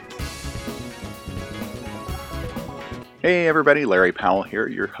Hey everybody, Larry Powell here,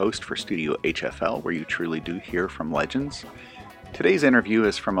 your host for Studio HFL, where you truly do hear from legends. Today's interview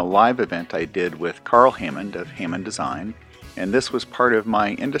is from a live event I did with Karl Hammond of Hammond Design, and this was part of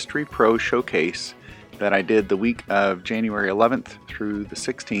my Industry Pro Showcase that I did the week of January 11th through the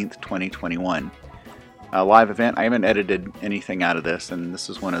 16th, 2021. A live event, I haven't edited anything out of this, and this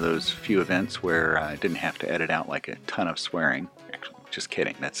is one of those few events where I didn't have to edit out like a ton of swearing. Actually, just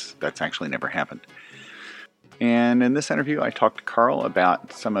kidding, that's actually never happened. And in this interview, I talked to Karl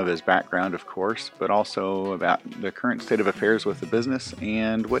about some of his background, of course, but also about the current state of affairs with the business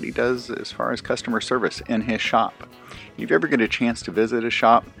and what he does as far as customer service in his shop. If you ever get a chance to visit a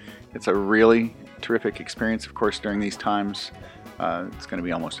shop, it's a really terrific experience. Of course, during these times, it's going to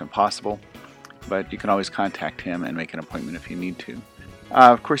be almost impossible, but you can always contact him and make an appointment if you need to.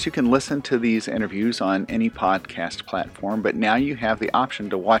 Of course, you can listen to these interviews on any podcast platform, but now you have the option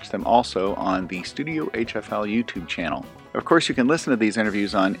to watch them also on the Studio HFL YouTube channel. Of course, you can listen to these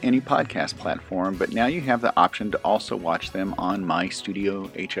interviews on any podcast platform, but now you have the option to also watch them on my Studio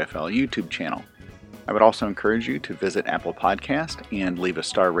HFL YouTube channel. I would also encourage you to visit Apple Podcast and leave a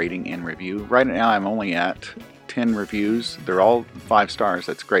star rating and review. Right now, I'm only at 10 reviews. They're all 5 stars.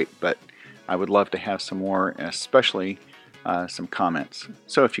 That's great, but I would love to have some more, especially some comments.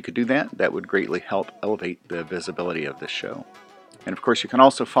 So if you could do that, that would greatly help elevate the visibility of this show. And of course, you can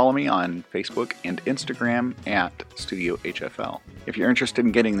also follow me on Facebook and Instagram at Studio HFL. If you're interested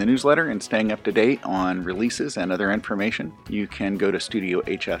in getting the newsletter and staying up to date on releases and other information, you can go to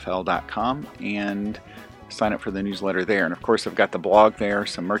studiohfl.com and sign up for the newsletter there. And of course, I've got the blog there,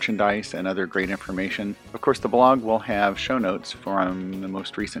 some merchandise and other great information. Of course, the blog will have show notes from the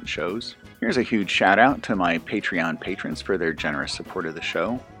most recent shows. Here's a huge shout out to my Patreon patrons for their generous support of the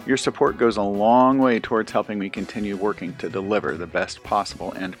show. Your support goes a long way towards helping me continue working to deliver the best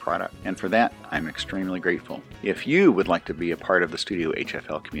possible end product, and for that, I'm extremely grateful. If you would like to be a part of the Studio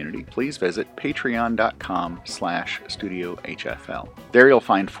HFL community, please visit patreon.com/studiohfl. There you'll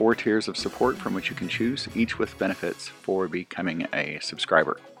find 4 tiers of support from which you can choose, each with benefits for becoming a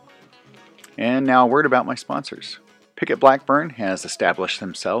subscriber. And now a word about my sponsors. Pickett Blackburn has established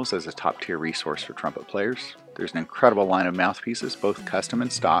themselves as a top-tier resource for trumpet players. There's an incredible line of mouthpieces, both custom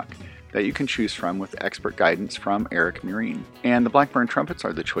and stock, that you can choose from with expert guidance from Eric Murine. And the Blackburn trumpets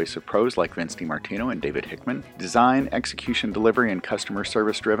are the choice of pros like Vince DiMartino and David Hickman. Design, execution, delivery, and customer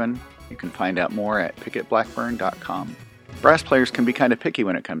service driven. You can find out more at pickettblackburn.com. Brass players can be kind of picky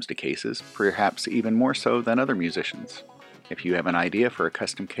when it comes to cases, perhaps even more so than other musicians. If you have an idea for a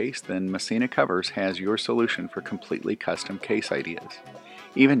custom case, then Messina Covers has your solution for completely custom case ideas,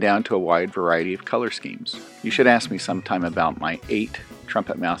 even down to a wide variety of color schemes. You should ask me sometime about my 8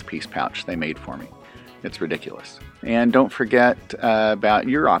 trumpet mouthpiece pouch they made for me. It's ridiculous. And don't forget about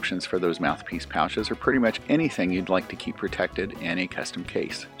your options for those mouthpiece pouches or pretty much anything you'd like to keep protected in a custom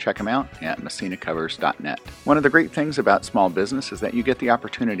case. Check them out at messinacovers.net. One of the great things about small business is that you get the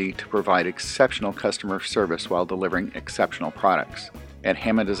opportunity to provide exceptional customer service while delivering exceptional products. At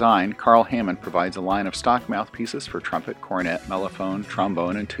Hammond Design, Karl Hammond provides a line of stock mouthpieces for trumpet, cornet, mellophone,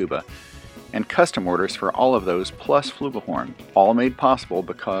 trombone, and tuba, and custom orders for all of those plus flugelhorn, all made possible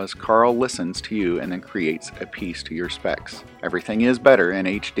because Karl listens to you and then creates a piece to your specs. Everything is better in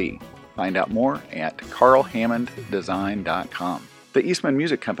HD. Find out more at karlhammonddesign.com. The Eastman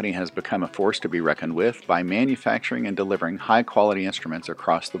Music Company has become a force to be reckoned with by manufacturing and delivering high-quality instruments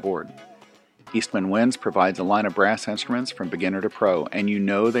across the board. Eastman Winds provides a line of brass instruments from beginner to pro, and you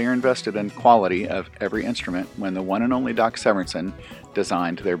know they are invested in quality of every instrument when the one and only Doc Severinsen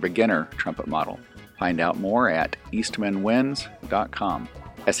designed their beginner trumpet model. Find out more at eastmanwinds.com.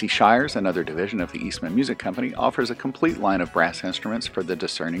 S.E. Shires, another division of the Eastman Music Company, offers a complete line of brass instruments for the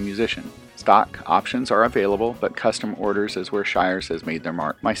discerning musician. Stock options are available, but custom orders is where Shires has made their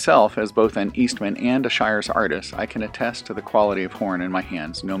mark. Myself, as both an Eastman and a Shires artist, I can attest to the quality of horn in my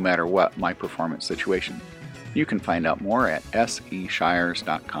hands no matter what my performance situation. You can find out more at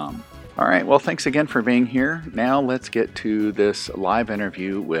seshires.com. All right, well, thanks again for being here. Now let's get to this live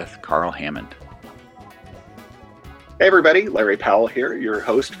interview with Karl Hammond. Hey everybody, Larry Powell here, your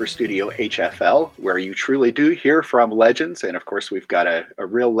host for Studio HFL, where you truly do hear from legends. And of course, we've got a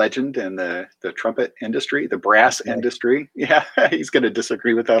real legend in the trumpet industry, the brass industry. Yeah, he's going to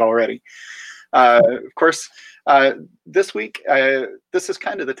disagree with that already. Of course, this week, this is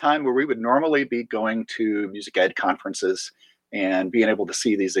kind of the time where we would normally be going to music ed conferences and being able to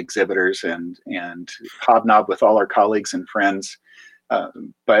see these exhibitors and hobnob with all our colleagues and friends.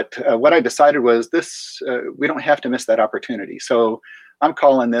 But what I decided was this, we don't have to miss that opportunity. So I'm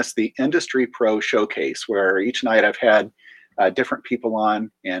calling this the Industry Pro Showcase, where each night I've had different people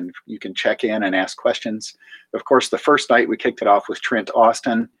on, and you can check in and ask questions. Of course, the first night we kicked it off with Trent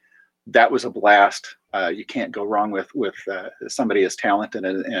Austin. That was a blast. You can't go wrong with somebody as talented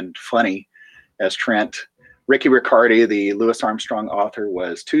and funny as Trent. Ricky Riccardi, the Louis Armstrong author,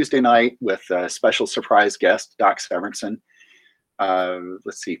 was Tuesday night with a special surprise guest, Doc Severinsen.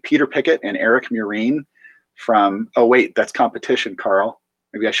 Let's see, Peter Pickett and Eric Murine from, oh wait, that's competition, Karl.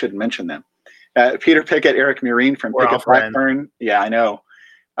 Maybe I shouldn't mention them. Peter Pickett, Eric Murine from Pickett Blackburn. Yeah, I know.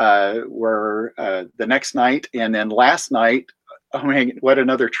 Were the next night. And then last night, oh man, what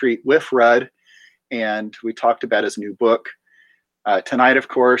another treat, with Rudd. And we talked about his new book. Tonight, of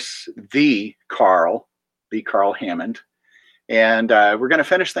course, the Karl Hammond. And we're going to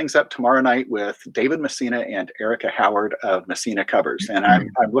finish things up tomorrow night with David Messina and Erica Howard of Messina Covers. And I'm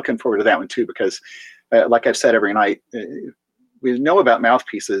looking forward to that one too, because like I've said every night, we know about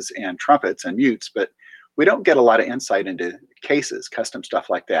mouthpieces and trumpets and mutes, but we don't get a lot of insight into cases, custom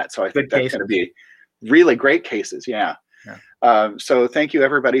stuff like that. So I think that's going to be really great cases. Yeah. So thank you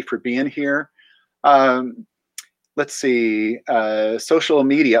everybody for being here. Let's see, social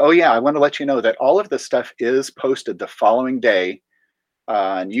media. Oh yeah, I want to let you know that all of this stuff is posted the following day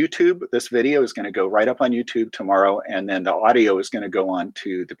on YouTube. This video is going to go right up on YouTube tomorrow, and then the audio is going to go on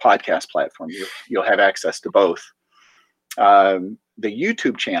to the podcast platform. You'll have access to both. The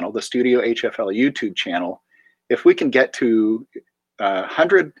YouTube channel, the Studio HFL YouTube channel, if we can get to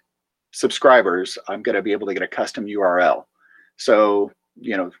 100 subscribers, I'm going to be able to get a custom URL. So,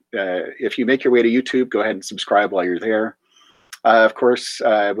 you know, if you make your way to YouTube, go ahead and subscribe while you're there. Of course,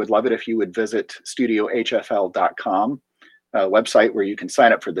 I would love it if you would visit studiohfl.com, a website where you can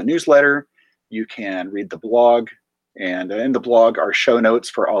sign up for the newsletter. You can read the blog, and in the blog are show notes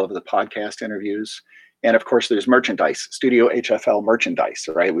for all of the podcast interviews. And of course, there's merchandise, Studio HFL merchandise,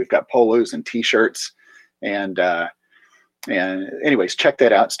 right? We've got polos and t-shirts. And anyways, check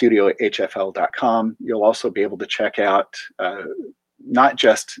that out, studiohfl.com. You'll also be able to check out not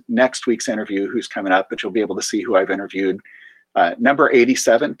just next week's interview, who's coming up, but you'll be able to see who I've interviewed. Number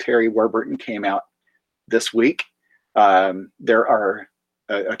 87, Terry Warburton, came out this week. There are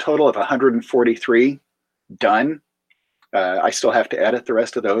a total of 143 done. I still have to edit the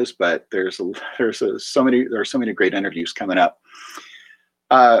rest of those, but there are so many great interviews coming up.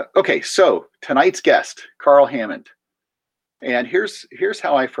 Okay, so tonight's guest, Karl Hammond, and here's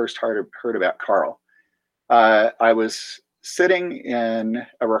how I first heard about Karl. I was sitting in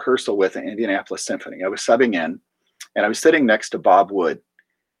a rehearsal with the Indianapolis Symphony. I was subbing in, and I was sitting next to Bob Wood.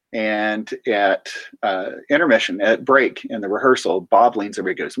 And at intermission, at break in the rehearsal, Bob leans over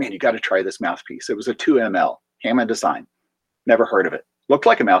and goes, "Man, you got to try this mouthpiece." It was a 2ML Hammond design. Never heard of it. Looked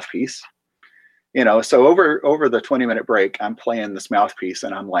like a mouthpiece, you know. So over the 20-minute break, I'm playing this mouthpiece,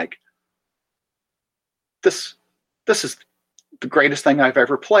 and I'm like, this is the greatest thing I've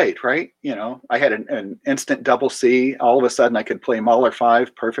ever played, right? You know, I had an instant double C. All of a sudden, I could play Mahler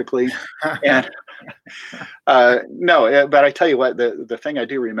 5 perfectly. And no, but I tell you what, the thing I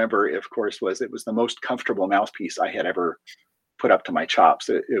do remember, of course, was it was the most comfortable mouthpiece I had ever put up to my chops.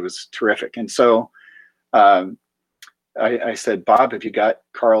 It was terrific. And so I said, "Bob, have you got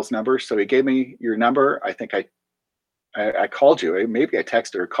Karl's number?" So he gave me your number. I think I called you. Maybe I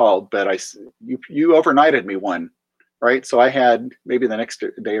texted or called, but you overnighted me one, right? So I had, maybe the next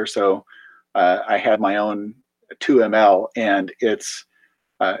day or so, I had my own 2ML, and it's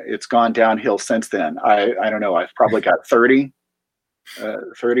gone downhill since then. I don't know. I've probably got 30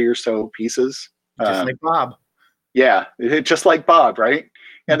 or so pieces. Just like Bob. Yeah, just like Bob, right?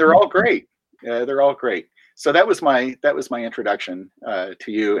 And they're all great. They're all great. So that was my introduction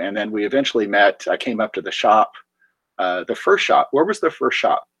to you, and then we eventually met. I came up to the shop, the first shop. Where was the first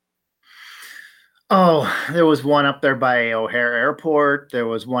shop? Oh, there was one up there by O'Hare Airport. There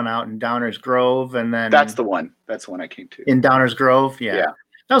was one out in Downers Grove, and then that's the one. That's the one I came to. In Downers Grove, yeah.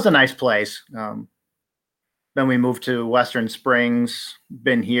 That was a nice place. Then we moved to Western Springs.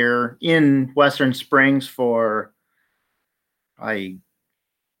 Been here in Western Springs for 10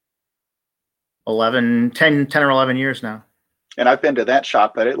 or 11 years now. And I've been to that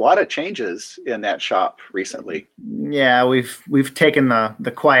shop, but a lot of changes in that shop recently. Yeah, we've taken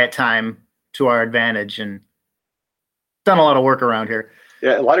the quiet time to our advantage and done a lot of work around here.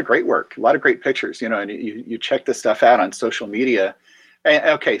 Yeah, a lot of great work, a lot of great pictures, you know, and you check this stuff out on social media. And,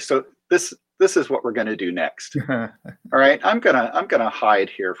 okay, so this is what we're going to do next. All right, I'm gonna hide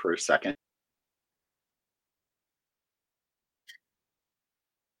here for a second.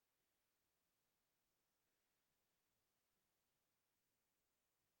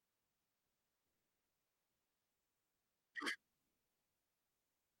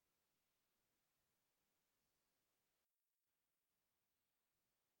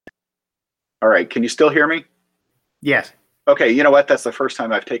 All right. Can you still hear me? Yes. Okay. You know what? That's the first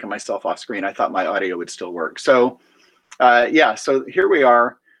time I've taken myself off screen. I thought my audio would still work. So, yeah. So here we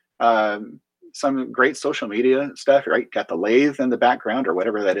are. Some great social media stuff, right? Got the lathe in the background or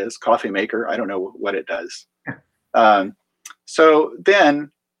whatever that is, coffee maker. I don't know what it does. So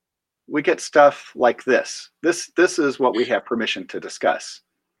then we get stuff like this. This is what we have permission to discuss,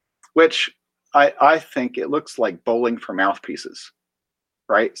 which I think it looks like bowling for mouthpieces,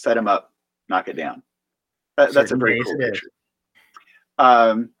 right? Set them up, knock it down. That's a very cool picture.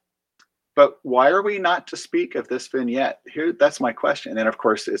 But why are we not to speak of this vignette? That's my question. And of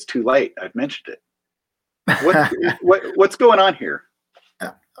course, it's too late. I've mentioned it. What's going on here?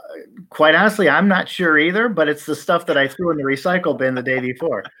 Quite honestly, I'm not sure either, but it's the stuff that I threw in the recycle bin the day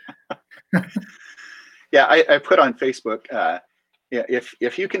before. Yeah, I put on Facebook,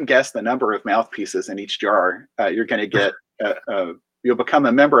 if you can guess the number of mouthpieces in each jar, you're going to get, you'll become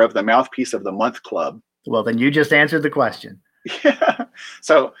a member of the Mouthpiece of the Month Club. Well, then you just answered the question. Yeah.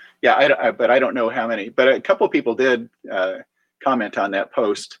 So, yeah, but I don't know how many. But a couple of people did comment on that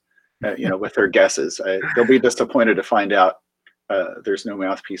post, with their guesses. They'll be disappointed to find out there's no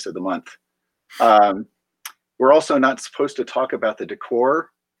Mouthpiece of the Month. We're also not supposed to talk about the decor,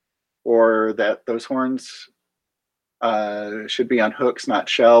 or that those horns should be on hooks, not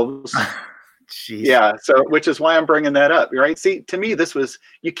shelves. Jeez. Yeah, so which is why I'm bringing that up, right? See, to me,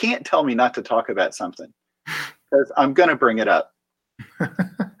 you can't tell me not to talk about something, because I'm going to bring it up.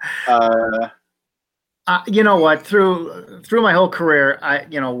 You know what? Through my whole career,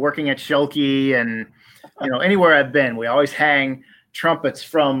 working at Schilke and anywhere I've been, we always hang trumpets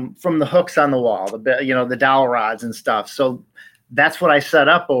from the hooks on the wall, the dowel rods and stuff. So that's what I set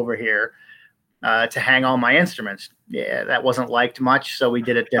up over here to hang all my instruments. Yeah, that wasn't liked much, so we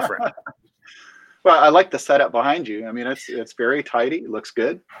did it different. Well, I like the setup behind you. I mean, it's very tidy. It looks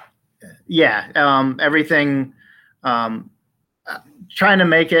good. Yeah, everything. Trying to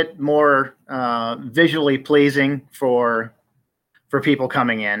make it more visually pleasing for people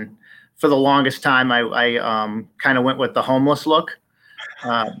coming in. For the longest time, I kind of went with the homeless look.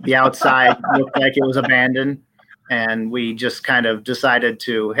 The outside looked like it was abandoned, and we just kind of decided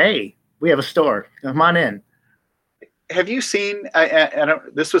to, hey, we have a store. Come on in. Have you seen? I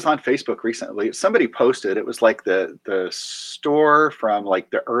don't. This was on Facebook recently. Somebody posted. It was like the store from like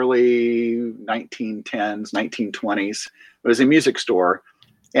the early 1910s, 1920s. It was a music store,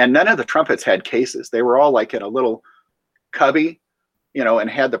 and none of the trumpets had cases. They were all like in a little cubby, and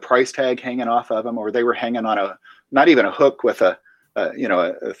had the price tag hanging off of them, or they were hanging on not even a hook with a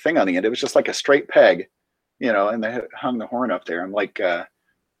thing on the end. It was just like a straight peg, and they hung the horn up there. I'm like, it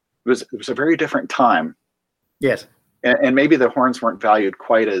was a very different time. Yes. And maybe the horns weren't valued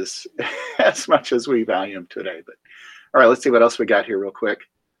quite as much as we value them today. But all right, let's see what else we got here real quick.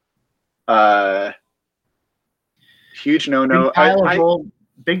 Huge no-no.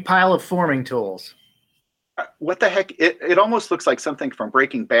 Big pile of forming tools. What the heck? It almost looks like something from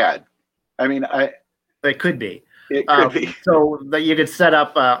Breaking Bad. I mean, it could be. It could be. So that you could set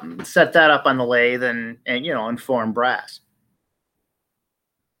that up on the lathe and form brass.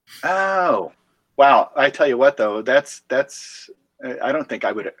 Oh. Wow, I tell you what, though, that's I don't think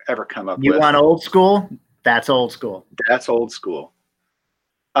I would ever come up with. You want old school? That's old school. That's old school.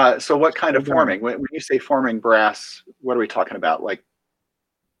 So what kind of forming? When you say forming brass, what are we talking about? Like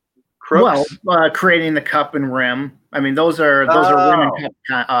crooks? Well, creating the cup and rim. I mean, those are rim and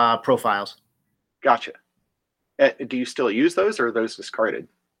cup profiles. Gotcha. Do you still use those, or are those discarded?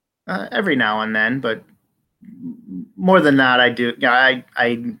 Every now and then, but more than that, I do. I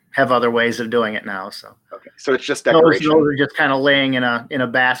have other ways of doing it now. So okay, so it's just decoration. Those are just kind of laying in a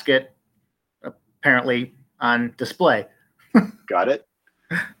basket, apparently on display. Got it.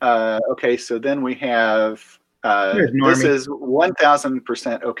 Okay, so then we have this is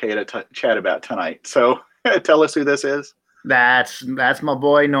 1,000% okay to chat about tonight. So tell us who this is. That's my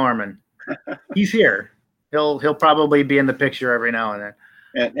boy Norman. He's here. He'll probably be in the picture every now and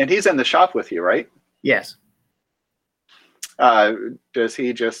then. And he's in the shop with you, right? Yes. Does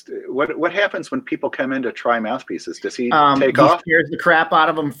he just what happens when people come in to try mouthpieces? Does he take off? He scares the crap out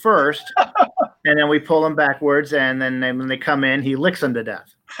of them first, and then we pull them backwards, and then when they come in, he licks them to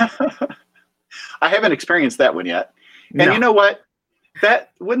death. I haven't experienced that one yet. And no. You know what?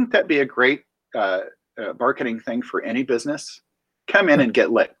 Wouldn't that be a great marketing thing for any business? Come in and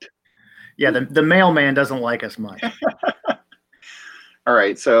get licked. Yeah, the mailman doesn't like us much. All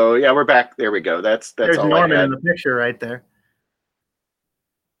right, so yeah, we're back. There we go. That's There's all Norman I had. In the picture right there.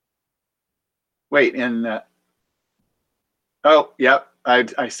 Wait, oh, yep,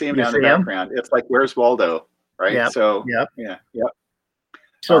 I see him down in the background. It's like, where's Waldo, right? Yep. So yep. Yeah.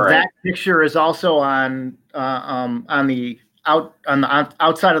 So that picture is also on the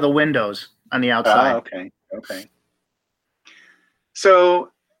outside of the windows on the outside. Okay.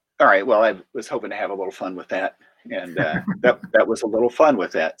 So, all right. Well, I was hoping to have a little fun with that, and that was a little fun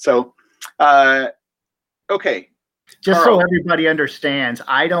with that. So, okay. Just Karl, so everybody understands,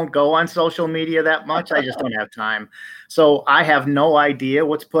 I don't go on social media that much. I just don't have time. So I have no idea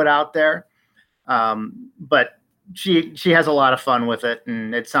what's put out there. But she has a lot of fun with it,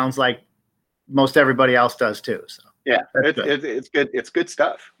 and it sounds like most everybody else does too. So yeah, it's good. It's good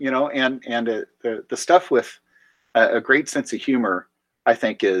stuff, and the stuff with a great sense of humor, I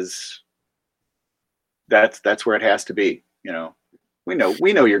think that's where it has to be. We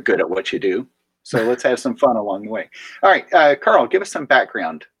know you're good at what you do, so let's have some fun along the way. All right, Karl, give us some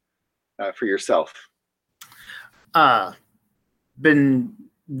background for yourself.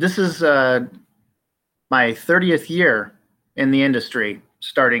 This is my 30th year in the industry,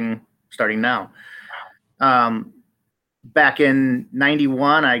 starting now. Back in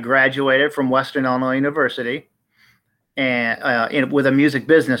 '91, I graduated from Western Illinois University, and with a music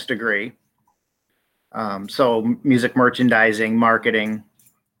business degree. So music merchandising, marketing,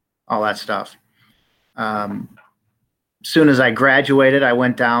 all that stuff. Soon as I graduated, I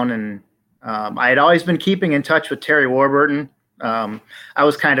went down and I had always been keeping in touch with Terry Warburton. I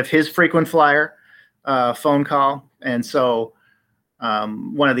was kind of his frequent flyer phone call, and so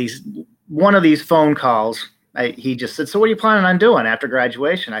one of these phone calls, he just said, "So what are you planning on doing after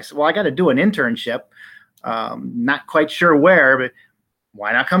graduation?" I said, "Well, I got to do an internship. Not quite sure where, but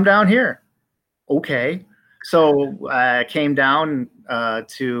why not come down here?" Okay. So I came down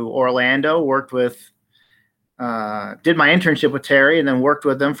to Orlando, did my internship with Terry, and then worked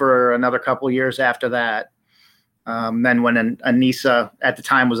with him for another couple of years after that. Then when Anissa at the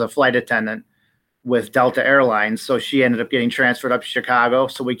time was a flight attendant with Delta Airlines, so she ended up getting transferred up to Chicago.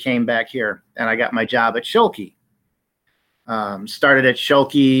 So we came back here, and I got my job at Schilke. Started at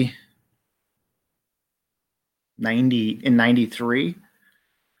Schilke in '93,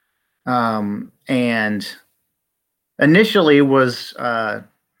 and initially was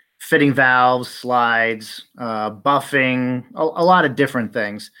fitting valves, slides, buffing, a lot of different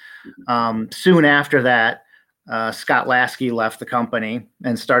things. Soon after that, Scott Lasky left the company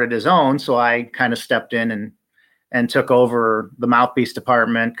and started his own. So I kind of stepped in and took over the mouthpiece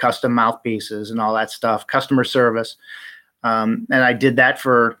department, custom mouthpieces and all that stuff, customer service. And I did that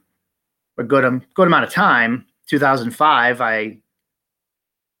for a good amount of time. 2005, I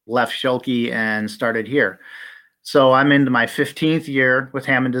left Schilke and started here. So I'm into my 15th year with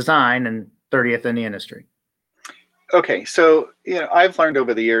Hammond Design and 30th in the industry. Okay, so I've learned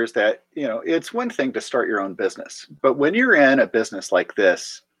over the years that it's one thing to start your own business, but when you're in a business like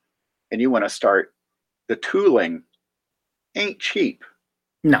this and you want to start, the tooling ain't cheap.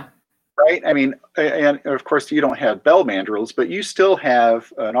 No. Right? I mean, and of course you don't have bell mandrels, but you still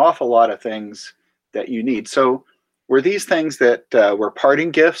have an awful lot of things that you need. So were these things that were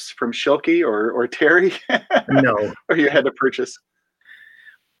parting gifts from Schilke or Terry? No. Or you had to purchase?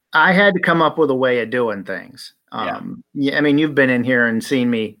 I had to come up with a way of doing things. Yeah, I mean, you've been in here and seen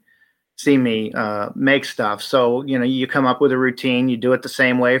me make stuff. So, you come up with a routine, you do it the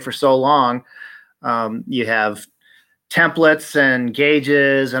same way for so long. You have templates and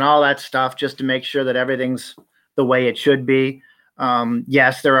gauges and all that stuff just to make sure that everything's the way it should be.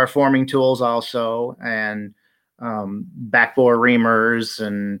 Yes, there are forming tools also, and backbore reamers,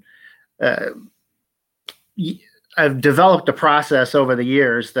 and I've developed a process over the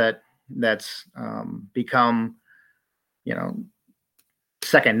years that's become,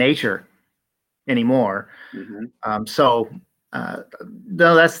 second nature anymore. Mm-hmm.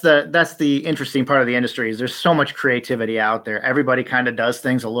 No, that's the interesting part of the industry is there's so much creativity out there. Everybody kind of does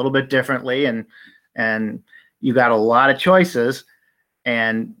things a little bit differently, and you got a lot of choices,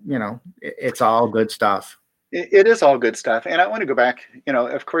 and it's all good stuff. It is all good stuff. And I want to go back,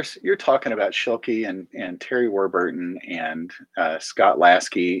 of course, you're talking about Schilke and Terry Warburton and Scott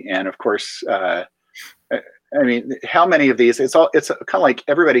Lasky. And of course, I mean, how many of these, it's kind of like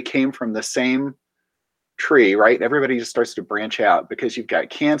everybody came from the same tree, right? Everybody just starts to branch out because you've got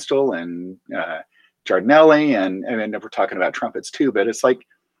Canstel and Giardinelli, and we're talking about trumpets too, but it's like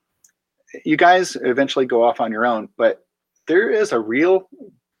you guys eventually go off on your own, but there is a real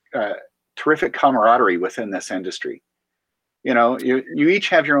terrific camaraderie within this industry. You each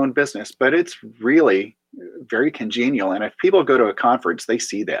have your own business, but it's really very congenial. And if people go to a conference, they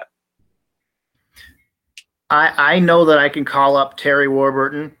see that. I know that I can call up Terry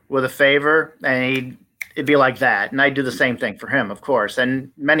Warburton with a favor, and it'd be like that. And I do the same thing for him, of course, and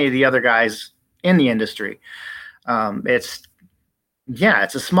many of the other guys in the industry. It's Yeah,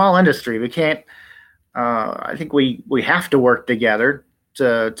 it's a small industry. We can't. I think we have to work together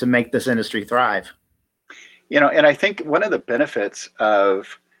to make this industry thrive. And I think one of the benefits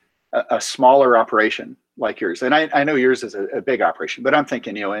of a smaller operation like yours, and I know yours is a big operation, but I'm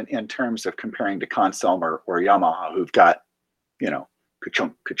thinking, in terms of comparing to Conselm or Yamaha, who've got,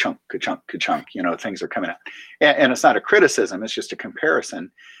 ka-chunk, ka-chunk, ka-chunk, ka-chunk, things are coming out. And it's not a criticism, it's just a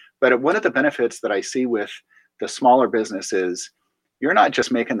comparison. But one of the benefits that I see with the smaller business is you're not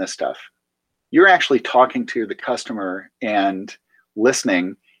just making this stuff. You're actually talking to the customer and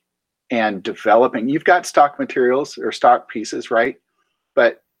listening and developing. You've got stock materials or stock pieces, right?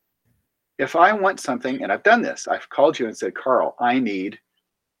 But if I want something, and I've done this, I've called you and said, Karl, I need,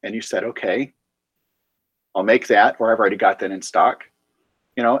 and you said, okay, I'll make that, or I've already got that in stock,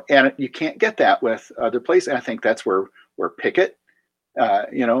 and you can't get that with other places. And I think that's where Pickett,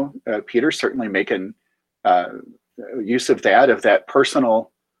 Peter's certainly making use of that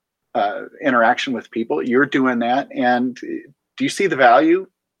personal interaction with people. You're doing that. And do you see the value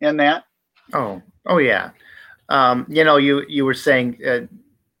in that? Oh yeah. You were saying,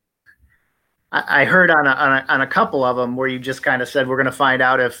 I heard on a couple of them where you just kind of said, we're going to find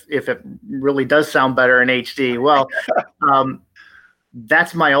out if it really does sound better in HD. Well,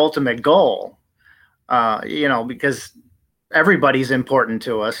 that's my ultimate goal, because everybody's important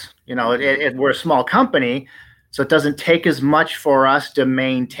to us. We're a small company, so it doesn't take as much for us to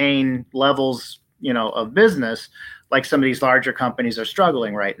maintain levels, of business like some of these larger companies are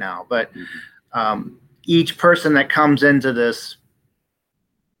struggling right now. But each person that comes into this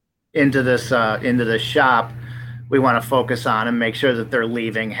shop, we want to focus on and make sure that they're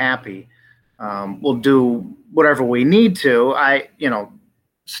leaving happy. We'll do whatever we need to.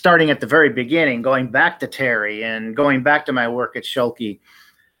 Starting at the very beginning, going back to Terry and going back to my work at Schulke.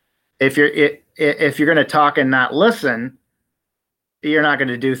 If you're going to talk and not listen, you're not going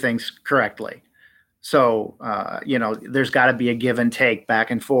to do things correctly. So, there's got to be a give and take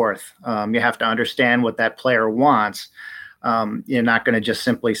back and forth. You have to understand what that player wants. You're not going to just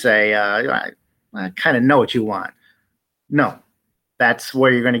simply say, I kind of know what you want. No, that's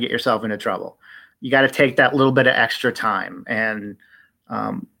where you're going to get yourself into trouble. You got to take that little bit of extra time. And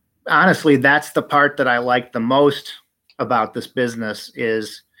honestly, that's the part that I like the most about this business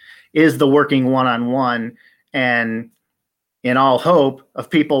is the working one-on-one, and in all hope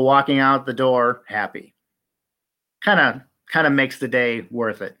of people walking out the door happy. Kind of makes the day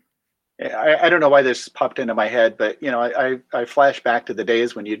worth it. I don't know why this popped into my head, but I flash back to the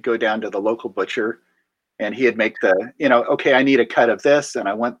days when you'd go down to the local butcher and he'd make the, okay, I need a cut of this and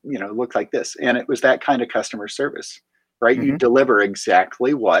I want, look like this. And it was that kind of customer service, right? Mm-hmm. You deliver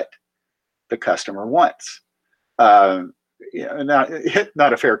exactly what the customer wants. Not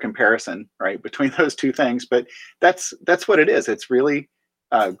a fair comparison, right, between those two things, but that's what it is. It's really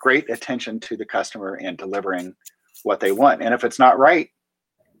great attention to the customer and delivering what they want. And if it's not right,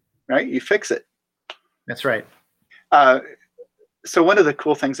 you fix it. That's right. So one of the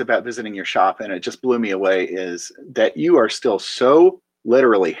cool things about visiting your shop, and it just blew me away, is that you are still so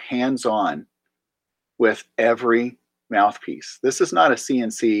literally hands-on with every mouthpiece. This is not a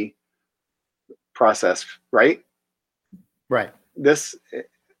CNC process, right? Right.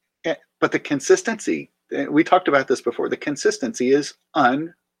 But the consistency, we talked about this before, the consistency is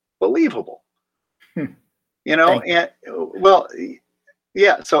unbelievable.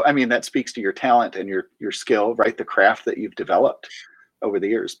 Yeah. So, I mean, that speaks to your talent and your skill, right? The craft that you've developed over the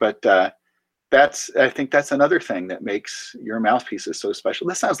years. But I think that's another thing that makes your mouthpieces so special.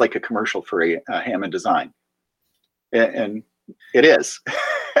 This sounds like a commercial for a Hammond design. And it is,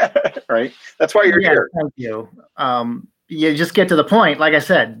 right? That's why you're here. Thank you. You just get to the point, like I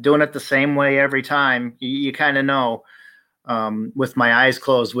said, doing it the same way every time. You kind of know with my eyes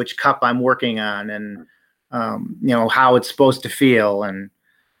closed which cup I'm working on and how it's supposed to feel. And,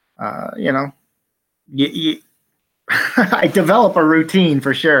 I develop a routine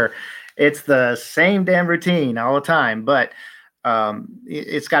for sure. It's the same damn routine all the time, but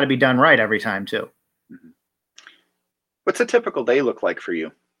it's got to be done right every time too. What's a typical day look like for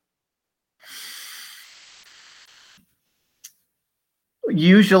you?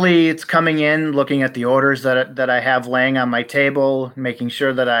 Usually it's coming in, looking at the orders that I have laying on my table, making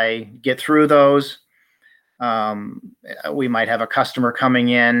sure that I get through those. We might have a customer coming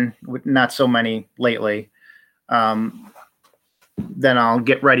in, not so many lately. Then I'll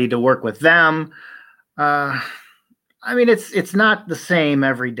get ready to work with them. It's not the same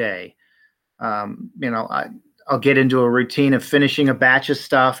every day. I'll get into a routine of finishing a batch of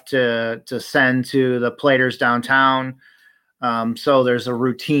stuff to send to the platers downtown. So there's a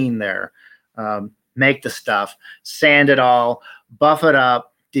routine there. Make the stuff, sand it all, buff it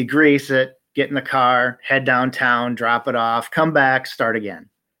up, degrease it, get in the car, head downtown, drop it off, come back, start again.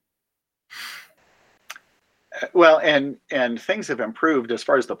 Well, and things have improved as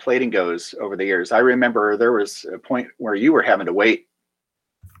far as the plating goes over the years. I remember there was a point where you were having to wait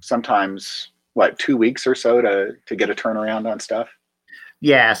sometimes, 2 weeks or so to get a turnaround on stuff.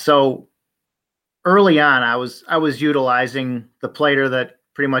 Yeah. So early on, I was utilizing the plater that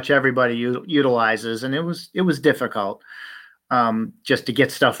pretty much everybody utilizes, and it was difficult just to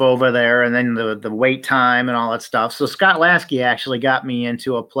get stuff over there, and then the wait time and all that stuff. So Scott Lasky actually got me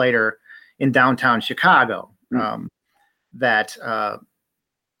into a plater in downtown Chicago. That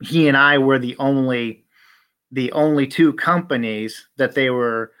he and I were the only two companies that they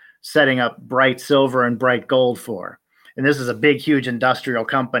were setting up bright silver and bright gold for. And this is a big, huge industrial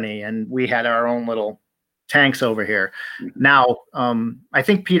company, and we had our own little tanks over here. Mm-hmm. Now, I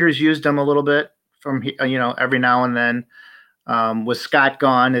think Peter's used them a little bit from, every now and then. With Scott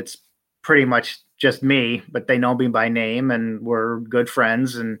gone, it's pretty much just me, but they know me by name and we're good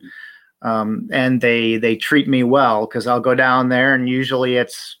friends, and they treat me well, because I'll go down there and usually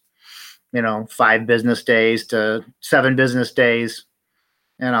it's 5 business days to 7 business days,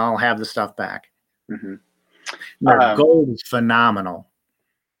 and I'll have the stuff back. Mm-hmm. Their gold is phenomenal.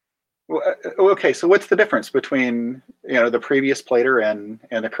 Okay, so what's the difference between the previous plater and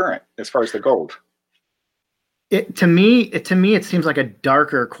the current as far as the gold? To me, it seems like a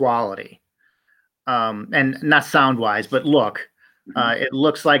darker quality, and not sound wise, but look. Mm-hmm. It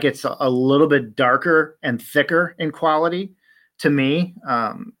looks like it's a little bit darker and thicker in quality to me.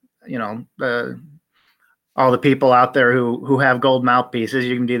 All the people out there who have gold mouthpieces,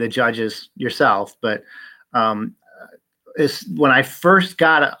 you can be the judges yourself. But when I first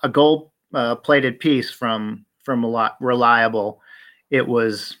got a gold plated piece from Reliable, it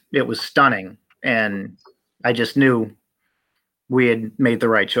was stunning, and I just knew we had made the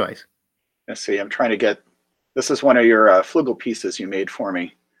right choice. Let's see. I'm trying to get. This is one of your flugel pieces you made for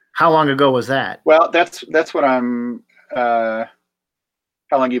me. How long ago was that? Well, that's what I'm. How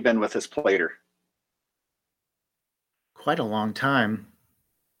long you been with this plater? Quite a long time.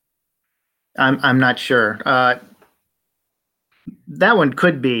 I'm not sure. That one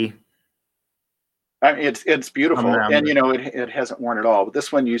could be. I mean, it's beautiful, and it hasn't worn at all. But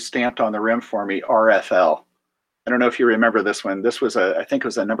this one you stamped on the rim for me, RFL. I don't know if you remember this one. This was I think it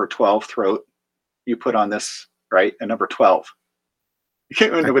was a number 12 throat you put on this, right? A number 12.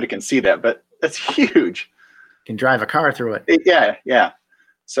 Nobody can see that, but that's huge. You can drive a car through it. Yeah.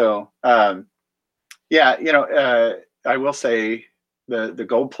 So, I will say the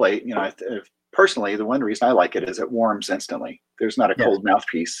gold plate, personally, the one reason I like it is it warms instantly. There's not a cold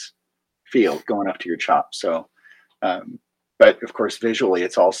mouthpiece feel going up to your chop. So, but of course, visually,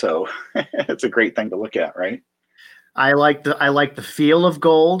 it's also, it's a great thing to look at, right? I like the feel of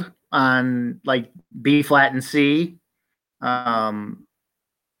gold on like B flat and C.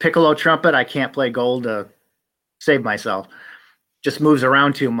 Piccolo trumpet, I can't play gold to save myself. Just moves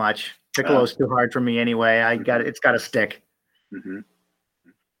around too much. Piccolo's too hard for me anyway. It's got to stick. Mm-hmm.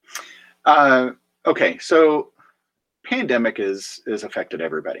 Okay, so pandemic is affected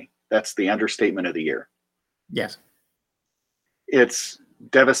everybody. That's the understatement of the year. Yes. It's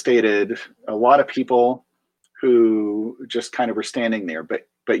devastated a lot of people who just kind of were standing there, but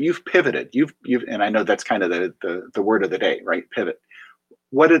you've pivoted. You've and I know that's kind of the word of the day, right? Pivot.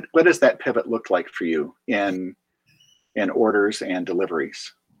 What does that pivot look like for you in orders and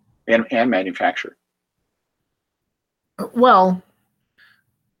deliveries and manufacture? Well,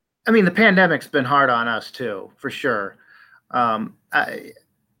 I mean, the pandemic's been hard on us too, for sure.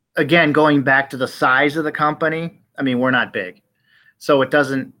 Again, going back to the size of the company, I mean, we're not big, so it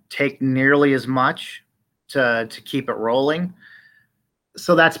doesn't take nearly as much to keep it rolling.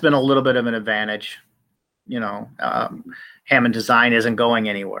 So that's been a little bit of an advantage. Hammond Design isn't going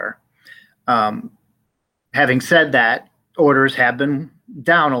anywhere. Having said that, orders have been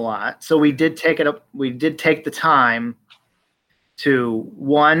down a lot. So we did take the time to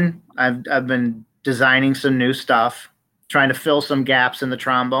I've been designing some new stuff, trying to fill some gaps in the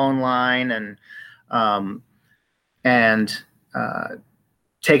trombone line, and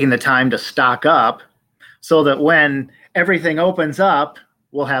taking the time to stock up so that when everything opens up,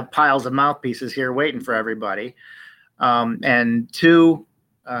 we'll have piles of mouthpieces here waiting for everybody. And 2,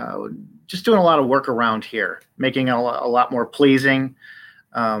 just doing a lot of work around here, making it a lot more pleasing.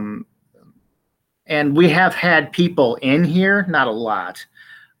 And we have had people in here, not a lot,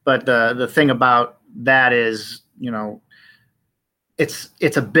 but the thing about that is,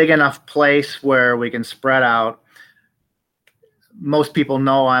 it's a big enough place where we can spread out. Most people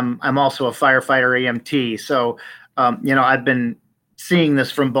know I'm also a firefighter EMT, so I've been seeing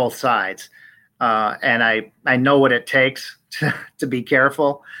this from both sides, and I know what it takes to be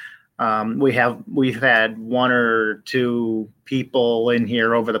careful. We've had one or two people in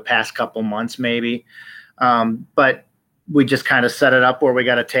here over the past couple months, maybe, but we just kind of set it up where we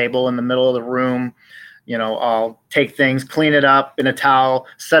got a table in the middle of the room. I'll take things, clean it up in a towel,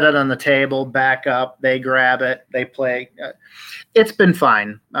 set it on the table, back up, they grab it, they play. It's been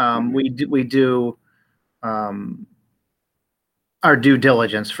fine. We do our due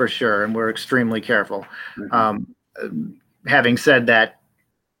diligence for sure, and we're extremely careful. Having said that,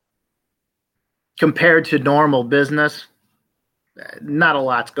 compared to normal business, not a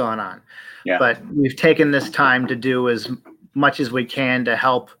lot's going on. Yeah. But we've taken this time to do as much as we can to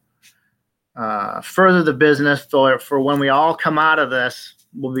help further the business for when we all come out of this,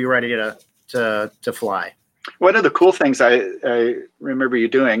 we'll be ready to fly. One of the cool things I remember you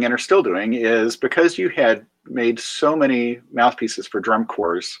doing and are still doing is, because you had made so many mouthpieces for drum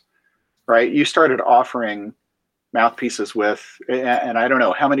corps, right? You started offering mouthpieces with, and I don't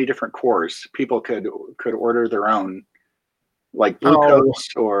know how many different corps people could order their own, like Blue Coats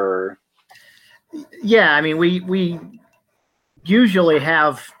or. Yeah, I mean, we usually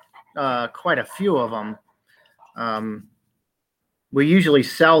have quite a few of them. We usually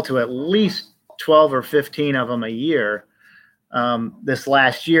sell to at least 12 or 15 of them a year. This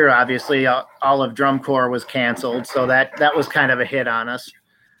last year, obviously, all of Drum Corps was canceled, so that was kind of a hit on us.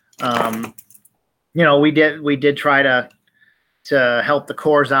 We did try to help the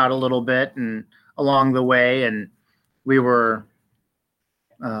corps out a little bit and along the way, and we were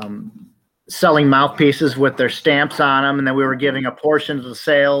selling mouthpieces with their stamps on them, and then we were giving a portion of the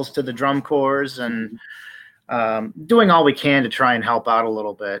sales to the drum corps and doing all we can to try and help out a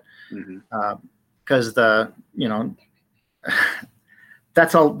little bit. Because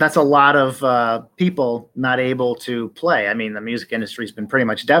that's a lot of people not able to play. I mean, the music industry has been pretty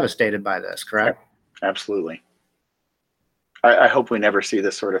much devastated by this, correct? Absolutely. I hope we never see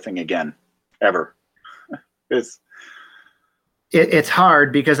this sort of thing again, ever. It's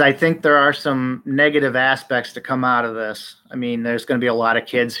hard because I think there are some negative aspects to come out of this. I mean, there's going to be a lot of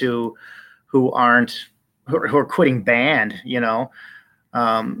kids who are quitting band.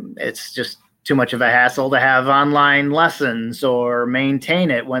 It's just too much of a hassle to have online lessons or maintain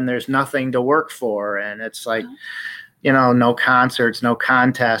it when there's nothing to work for. And it's like, no concerts, no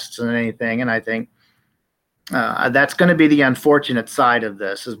contests and anything. And I think that's going to be the unfortunate side of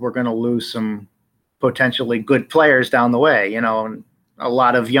this, is we're going to lose some potentially good players down the way, and a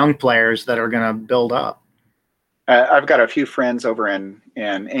lot of young players that are going to build up. I've got a few friends over in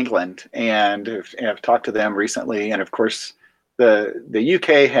England, and have talked to them recently. And of course, the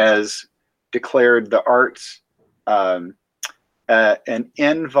UK has declared the arts an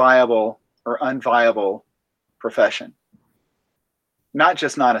inviable or unviable profession. Not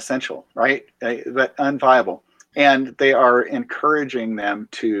just non-essential, right? But unviable. And they are encouraging them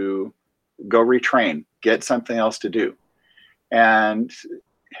to go retrain, get something else to do. And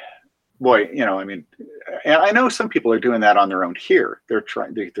boy, I mean, and I know some people are doing that on their own here. They're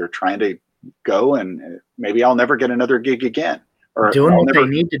trying to go, and maybe I'll never get another gig again. Or doing what they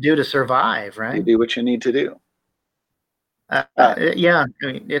need to do to survive, right? You do what you need to do. Yeah, I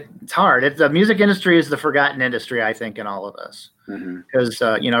mean, it's hard. The music industry is the forgotten industry, I think, in all of this, because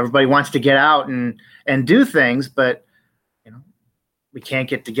everybody wants to get out and do things, but we can't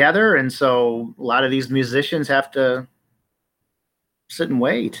get together, and so a lot of these musicians have to sit and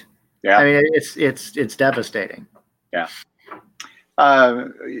wait. Yeah, I mean, it's devastating. Yeah.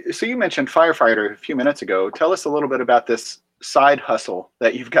 So you mentioned firefighter a few minutes ago. Tell us a little bit about this side hustle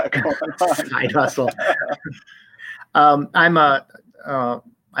that you've got going on. Side hustle. I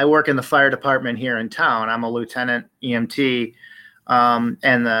work in the fire department here in town. I'm a lieutenant EMT,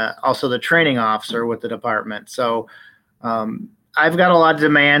 and also the training officer with the department. So I've got a lot of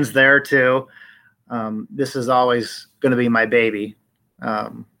demands there too. This is always going to be my baby,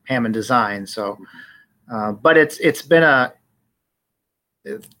 Hammond Design. So, but it's been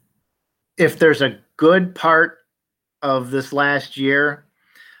if there's a good part of this last year,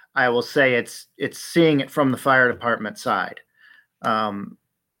 I will say it's seeing it from the fire department side,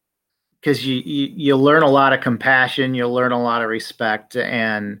 because you learn a lot of compassion, you learn a lot of respect,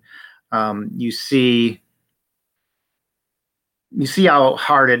 and you see how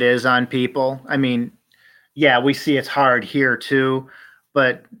hard it is on people. I mean, yeah, we see it's hard here too,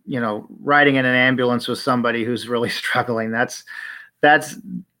 but riding in an ambulance with somebody who's really struggling, that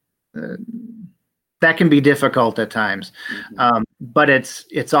can be difficult at times. But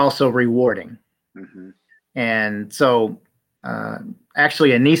it's also rewarding. And so actually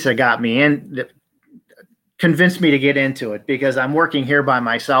Anissa got me convinced me to get into it because I'm working here by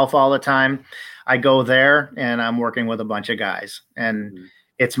myself all the time. I go there and I'm working with a bunch of guys, and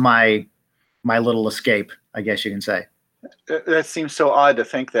it's my little escape, I guess you can say. That seems so odd to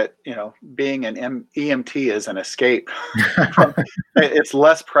think that, being an EMT is an escape. It's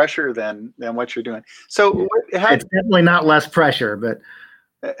less pressure than what you're doing. So it's definitely not less pressure, but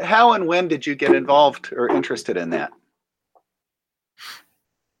how and when did you get involved or interested in that?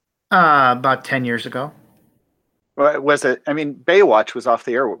 About 10 years ago. Was it? I mean, Baywatch was off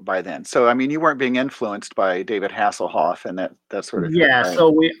the air by then, so I mean, you weren't being influenced by David Hasselhoff and that sort of thing. Yeah. Right?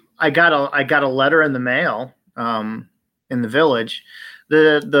 So I got a letter in the mail in the village.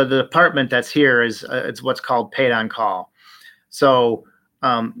 The department that's here is it's what's called paid on call. So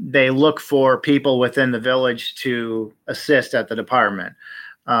they look for people within the village to assist at the department.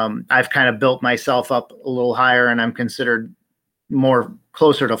 I've kind of built myself up a little higher, and I'm considered more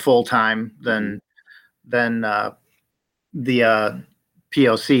closer to full time than the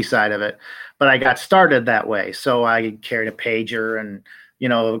POC side of it. But I got started that way. So I carried a pager, and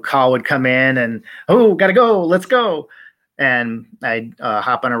a call would come in, and gotta go, let's go. And I'd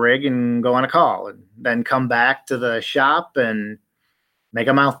hop on a rig and go on a call, and then come back to the shop and make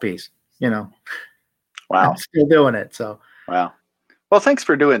a mouthpiece. Wow, I'm still doing it. So wow. Well, thanks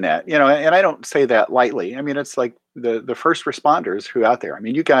for doing that. And I don't say that lightly. I mean, it's like the first responders who out there. I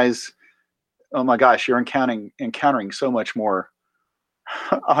mean, you guys, oh my gosh, you're encountering so much more,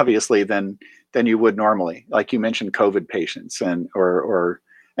 obviously, than you would normally. Like you mentioned, COVID patients, or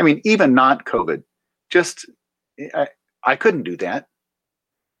I mean, even not COVID. Just I couldn't do that.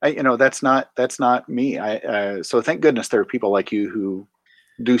 That's not me. So thank goodness there are people like you who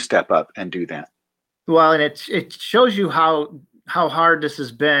do step up and do that. Well, and it shows you how hard this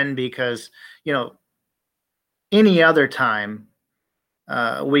has been, because any other time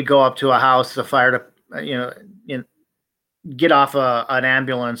we go up to a house, the fire to get off an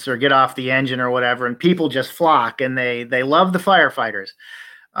ambulance or get off the engine or whatever, and people just flock and they love the firefighters.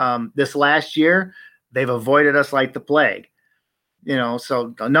 This last year, they've avoided us like the plague.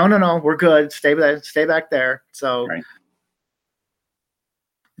 So no, we're good. Stay back there. So right.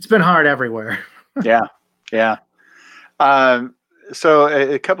 It's been hard everywhere. Yeah. So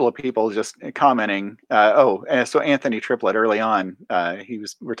a couple of people just commenting. So Anthony Triplett early on,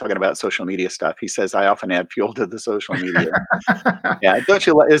 we're talking about social media stuff. He says, I often add fuel to the social media. Yeah. Don't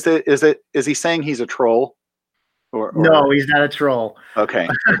you? Is he saying he's a troll? Or no, he's not a troll. Okay.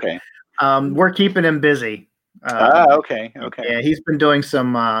 We're keeping him busy. Okay. Yeah, he's been doing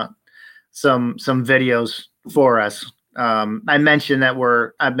some videos for us. I mentioned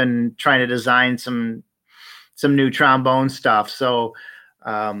that I've been trying to design some new trombone stuff. So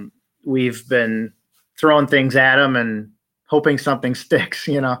we've been throwing things at him and hoping something sticks,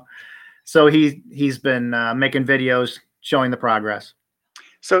 So he's been making videos showing the progress.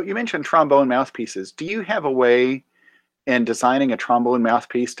 So you mentioned trombone mouthpieces. Do you have a way in designing a trombone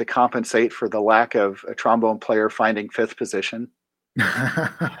mouthpiece to compensate for the lack of a trombone player finding fifth position?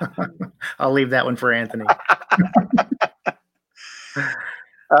 I'll leave that one for Anthony.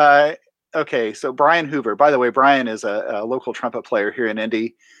 Okay, so Brian Hoover. By the way, Brian is a local trumpet player here in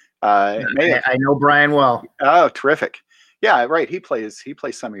Indy. I know Brian well. Oh, terrific! Yeah, right. He plays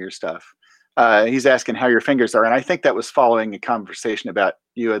some of your stuff. He's asking how your fingers are, and I think that was following a conversation about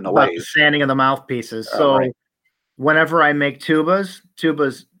you and the lathe. The sanding of the mouthpieces. So right. Whenever I make tubas,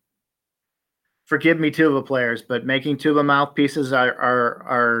 forgive me, tuba players, but making tuba mouthpieces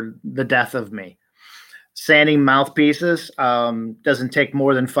are the death of me. Sanding mouthpieces doesn't take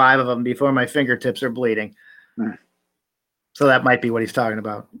more than 5 of them before my fingertips are bleeding. So that might be what he's talking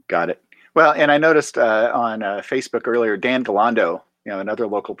about. Got it. Well, and I noticed on Facebook earlier, Dan Galando, another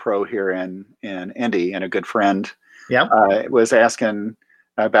local pro here in Indy and a good friend, was asking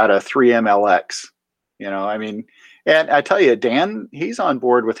about a 3MLX. I mean, and I tell you, Dan, he's on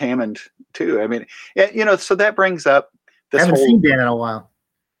board with Hammond too. I mean, so that brings up this. I haven't seen Dan in a while.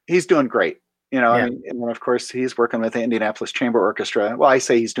 He's doing great. I mean, and of course, he's working with the Indianapolis Chamber Orchestra. Well, I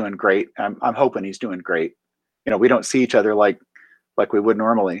say he's doing great. I'm hoping he's doing great. We don't see each other like we would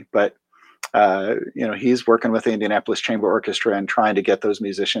normally, but he's working with the Indianapolis Chamber Orchestra and trying to get those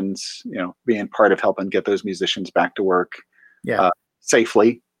musicians, being part of helping get those musicians back to work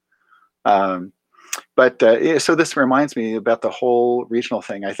safely. But so this reminds me about the whole regional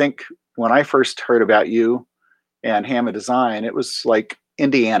thing. I think when I first heard about you and Hammond Design, it was like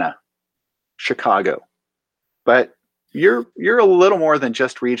Indiana, Chicago, but you're a little more than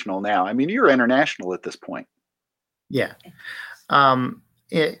just regional now. I mean, you're international at this point. Yeah.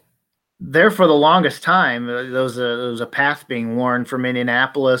 there for the longest time, there was a path being worn from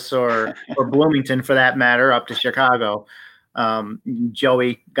Indianapolis or Bloomington, for that matter, up to Chicago.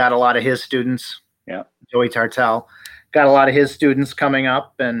 Joey got a lot of his students. Yeah. Joey Tartell got a lot of his students coming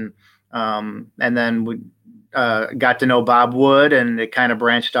up, and then we got to know Bob Wood, and it kind of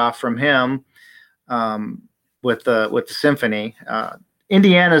branched off from him with the symphony.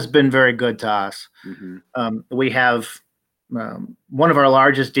 Indiana's been very good to us. Mm-hmm. We have one of our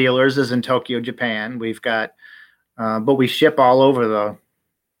largest dealers is in Tokyo, Japan. We've got, but we ship all over the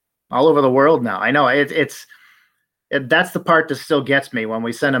world now. I know that's the part that still gets me when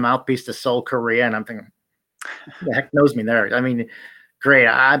we send a mouthpiece to Seoul, Korea, and I'm thinking, who the heck knows me there? I mean, great.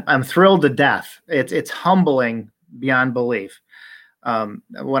 I'm thrilled to death. It's humbling beyond belief.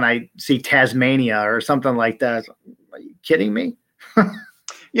 When I see Tasmania or something like that, are you kidding me?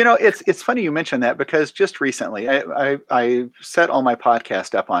 It's funny you mentioned that, because just recently I set all my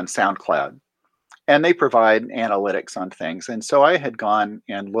podcast up on SoundCloud, and they provide analytics on things. And so I had gone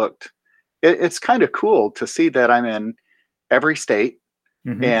and looked. It's kind of cool to see that I'm in every state.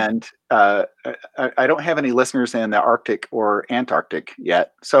 Mm-hmm. And I don't have any listeners in the Arctic or Antarctic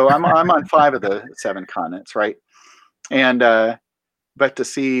yet. So I'm on 5 of the 7 continents, right? And but to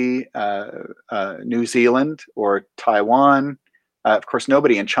see New Zealand or Taiwan, of course,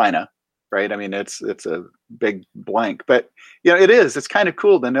 nobody in China, right? I mean, it's a big blank, but it's kind of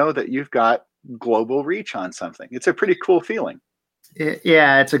cool to know that you've got global reach on something. It's a pretty cool feeling.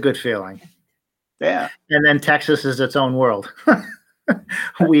 Yeah, it's a good feeling. Yeah. And then Texas is its own world.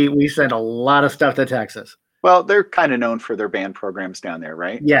 we send a lot of stuff to Texas. Well, they're kind of known for their band programs down there,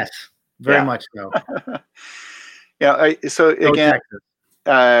 right? Yes, very much so. So again,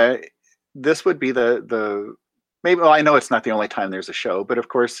 this would be the maybe. Well, I know it's not the only time there's a show, but of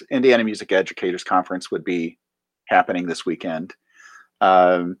course, Indiana Music Educators Conference would be happening this weekend.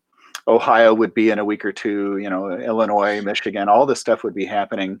 Ohio would be in a week or two. Illinois, Michigan, all this stuff would be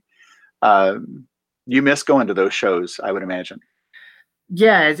happening. You miss going to those shows, I would imagine.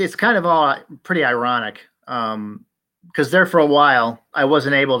 Yeah, it's kind of all pretty ironic, because there for a while I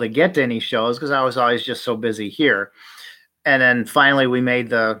wasn't able to get to any shows because I was always just so busy here, and then finally we made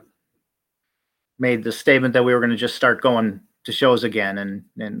the statement that we were going to just start going to shows again, and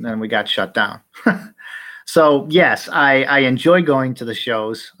then we got shut down. So yes, I enjoy going to the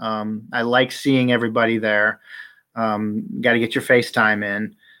shows. I like seeing everybody there. Got to get your FaceTime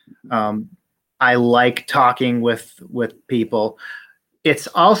in. I like talking with people. It's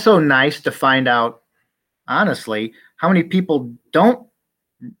also nice to find out, honestly, how many people don't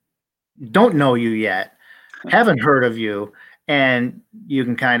know you yet, haven't heard of you, and you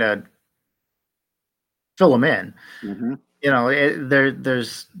can kind of fill them in. Mm-hmm.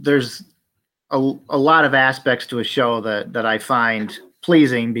 There's a lot of aspects to a show that I find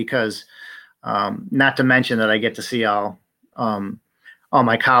pleasing, because not to mention that I get to see all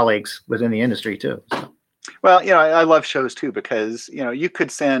my colleagues within the industry too. So. Well, I love shows too, because you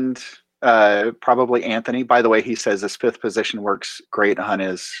could send probably Anthony. By the way, he says his 5th position works great on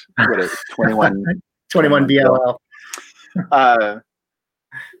his 21 BLL.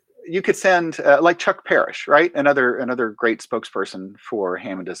 You could send like Chuck Parrish, right? Another great spokesperson for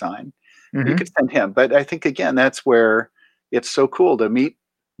Hammond Design. Mm-hmm. You could send him, but I think again that's where it's so cool to meet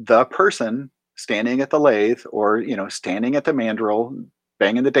the person standing at the lathe, or standing at the mandrel,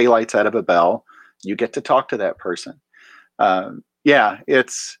 banging the daylights out of a bell. You get to talk to that person.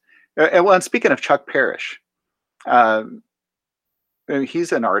 It's well. And speaking of Chuck Parrish,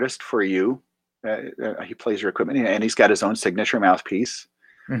 he's an artist for you. He plays your equipment, and he's got his own signature mouthpiece.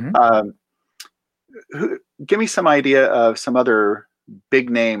 Mm-hmm. Give me some idea of some other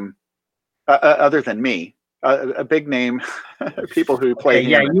big name, other than me, a big name people who play. Okay,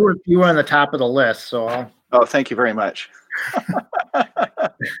 yeah, you were on the top of the list, so. Oh, thank you very much.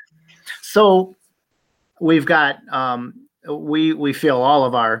 So we've got we feel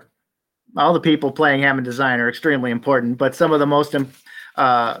all the people playing Hammond Design are extremely important, but some of the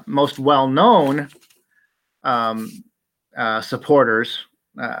most well-known supporters.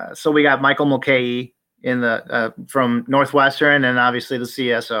 So we got Michael Mulcahy in the from Northwestern, and obviously the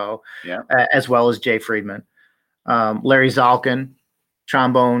CSO, as well as Jay Friedman, Larry Zalkin,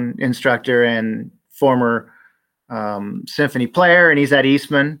 trombone instructor and former symphony player, and he's at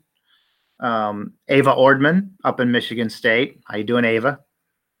Eastman. Ava Ordman up in Michigan State. How you doing, Ava?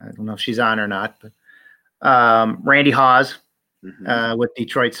 I don't know if she's on or not, but Randy Hawes with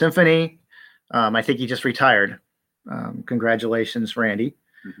Detroit Symphony. I think he just retired. Congratulations, Randy.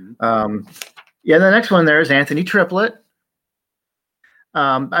 Mm-hmm. The next one there is Anthony Triplett.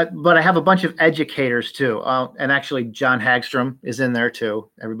 But I have a bunch of educators too. And actually, John Hagstrom is in there too.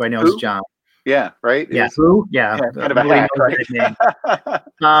 Everybody knows Who? John. Yeah, right. Yeah, who? Yeah, kind of a nobody hack, knows right?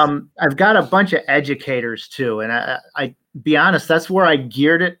 that name. I've got a bunch of educators too, and I be honest, that's where I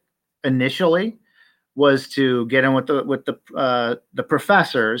geared it initially, was to get in with the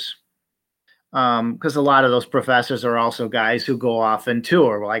professors, because a lot of those professors are also guys who go off and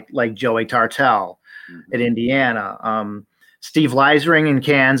tour, like Joey Tartell Mm-hmm. at Indiana, Steve Leisering in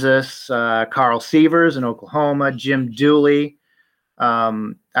Kansas, Karl Sievers in Oklahoma, Jim Dooley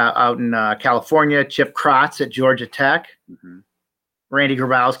out in California, Chip Krotz at Georgia Tech, Mm-hmm. Randy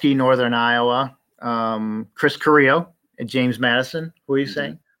Grabowski, Northern Iowa, Chris Carrillo at James Madison. Who are you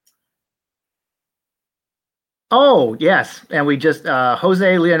saying? Oh, yes. And we just,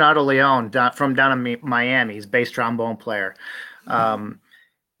 Jose Leonardo Leon from down in Miami. He's a bass trombone player.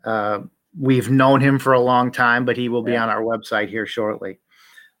 We've known him for a long time, but he will be on our website here shortly.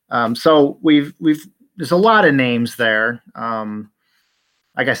 So there's a lot of names there.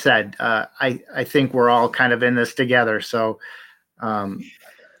 Like I said, I think we're all kind of in this together. So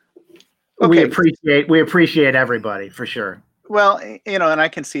we appreciate everybody for sure. Well, and I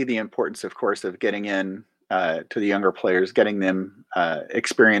can see the importance, of course, of getting in to the younger players, getting them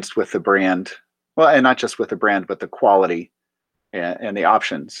experienced with the brand. Well, and not just with the brand, but the quality and the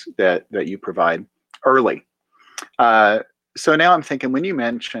options that you provide early. So now I'm thinking, when you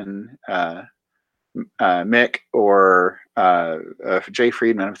mention Mick or Jay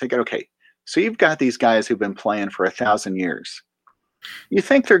Friedman, I'm thinking, okay, so you've got these guys who've been playing for 1,000 years. You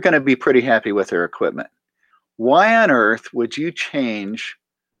think they're going to be pretty happy with their equipment. Why on earth would you change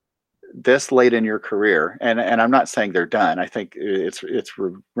this late in your career? And I'm not saying they're done. I think it's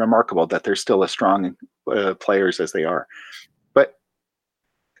remarkable that they're still as strong players as they are. But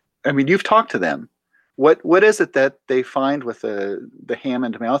I mean, you've talked to them. What is it that they find with the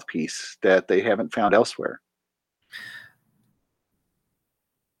Hammond mouthpiece that they haven't found elsewhere?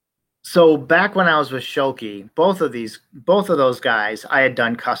 So back when I was with Schulke, both of those guys I had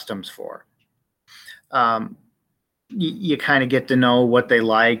done customs for. You kind of get to know what they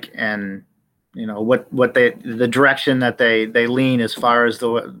like, and what the direction that they lean as far as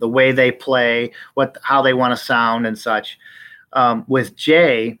the way they play, how they want to sound and such. With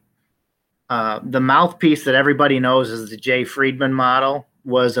Jay, the mouthpiece that everybody knows is the Jay Friedman model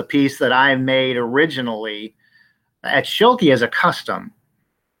was a piece that I made originally at Schulke as a custom.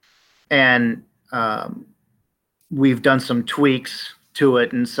 And we've done some tweaks to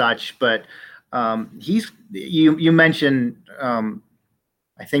it and such, but you mentioned,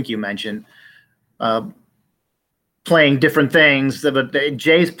 I think you mentioned playing different things, but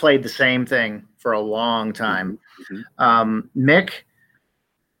Jay's played the same thing for a long time. Mick,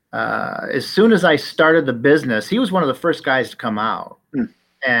 as soon as I started the business, he was one of the first guys to come out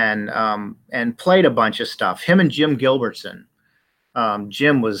and played a bunch of stuff. Him and Jim Gilbertson.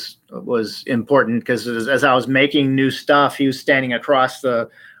 Jim was important because as I was making new stuff, he was standing across the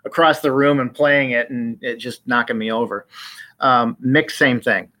room and playing it, and it just knocking me over. Mick, same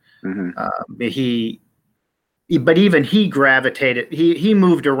thing. But even he gravitated. He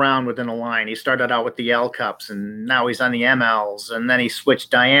moved around within a line. He started out with the L cups, and now he's on the MLs, and then he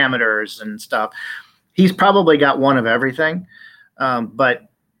switched diameters and stuff. He's probably got one of everything, but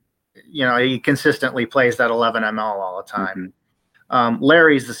he consistently plays that 11 ML all the time.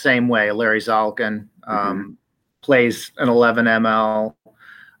 Larry's the same way. Larry Zalkin plays an 11 ML.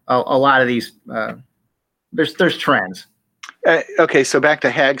 A lot of these, there's trends. Okay, so back to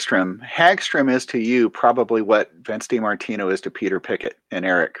Hagstrom. Hagstrom is to you probably what Vince DiMartino is to Peter Pickett and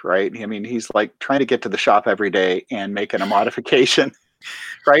Eric, right? I mean, he's like trying to get to the shop every day and making a modification,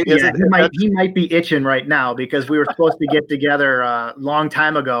 right? Yeah, he might be itching right now because we were supposed to get together a long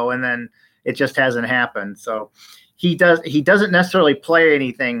time ago, and then it just hasn't happened. So he doesn't necessarily play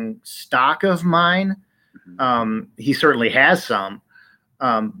anything stock of mine. He certainly has some,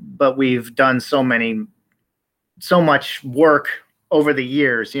 but we've done so much work over the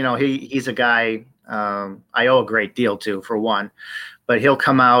years. He's a guy I owe a great deal to, for one, but he'll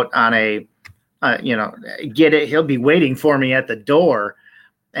come out on get it. He'll be waiting for me at the door,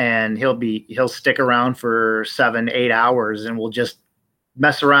 and he'll stick around for 7-8 hours, and we'll just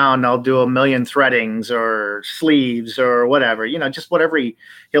mess around. I'll do a million threadings or sleeves or whatever, just whatever.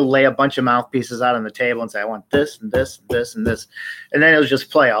 He'll lay a bunch of mouthpieces out on the table and say, I want this and this and this and this. And then he'll just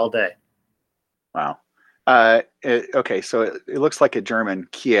play all day. Wow. Okay. So it looks like a German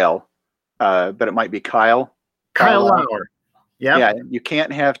Kiel, but it might be Kyle. Kyle Lauer. Yep. Yeah. You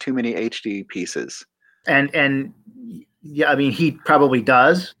can't have too many HD pieces. And yeah, I mean, he probably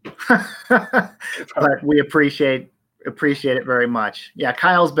does, but we appreciate appreciate it very much. Yeah,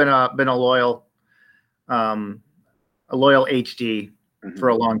 Kyle's been a loyal HD for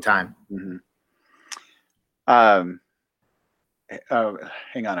a long time. Mm-hmm.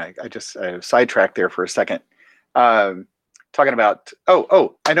 Hang on, I just sidetracked there for a second. Talking about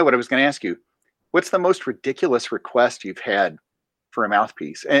I know what I was going to ask you. What's the most ridiculous request you've had for a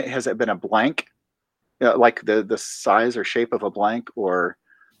mouthpiece? Has it been a blank, like the size or shape of a blank, or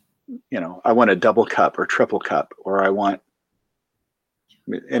I want a double cup or triple cup, or I want?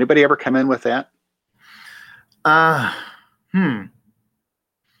 Anybody ever come in with that? I mean,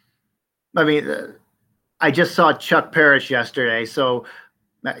 I just saw Chuck Parrish yesterday, so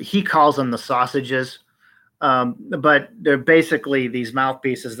he calls them the sausages, but they're basically these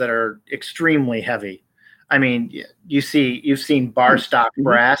mouthpieces that are extremely heavy. I mean, you've seen bar stock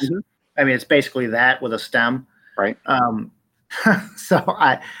brass. Mm-hmm. I mean, it's basically that with a stem. Right. So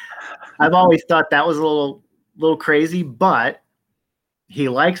I've always thought that was a little crazy, but he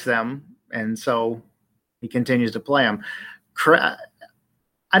likes them, and so he continues to play them.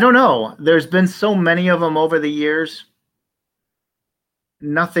 I don't know. There's been so many of them over the years.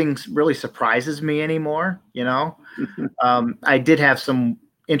 Nothing really surprises me anymore, I did have some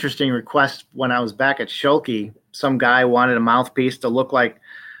interesting requests when I was back at Schulke. Some guy wanted a mouthpiece to look like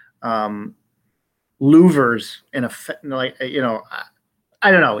louvers in a I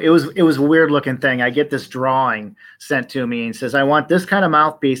don't know. It was a weird looking thing. I get this drawing sent to me and says, I want this kind of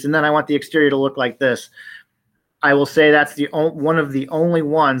mouthpiece, and then I want the exterior to look like this. I will say that's one of the only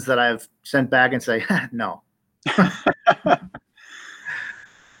ones that I've sent back and say, no.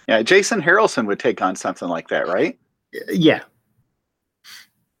 Yeah, Jason Harrelson would take on something like that, right? Yeah.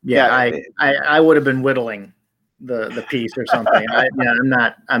 I would have been whittling the piece or something.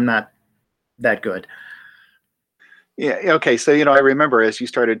 I'm not that good. Yeah. Okay. So I remember as you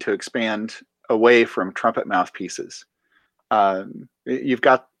started to expand away from trumpet mouthpieces, you've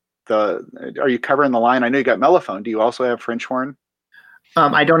got are you covering the line? I know you got mellophone. Do you also have French horn?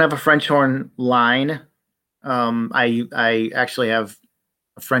 I don't have a French horn line. I actually have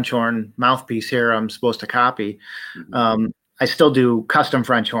a French horn mouthpiece here I'm supposed to copy. Mm-hmm. I still do custom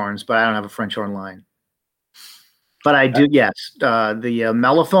French horns, but I don't have a French horn line. But I do, yes. The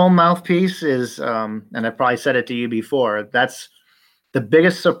mellophone mouthpiece is, and I probably said it to you before, that's the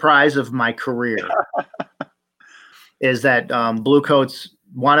biggest surprise of my career. Is that Blue Coats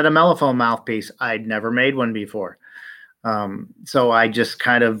wanted a mellophone mouthpiece. I'd never made one before. So I just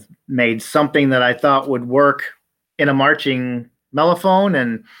kind of made something that I thought would work in a marching mellophone,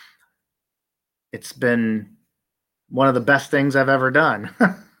 and it's been one of the best things I've ever done.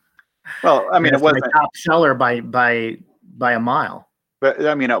 Well, I mean, it wasn't my top seller by a mile. But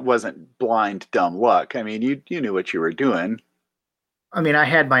I mean, it wasn't blind dumb luck. I mean, you knew what you were doing. I mean, I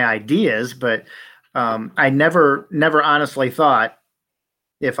had my ideas, but I never honestly thought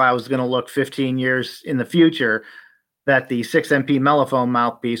if I was going to look 15 years in the future that the 6MP mellophone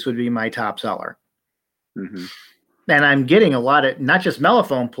mouthpiece would be my top seller. Mm-hmm. And I'm getting a lot of not just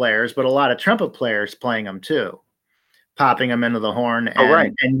mellophone players, but a lot of trumpet players playing them too, popping them into the horn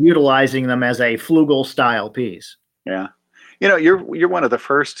and utilizing them as a flugel style piece. Yeah. You're one of the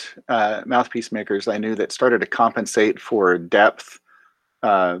first mouthpiece makers I knew that started to compensate for depth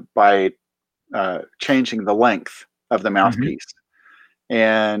by changing the length of the mouthpiece. Mm-hmm.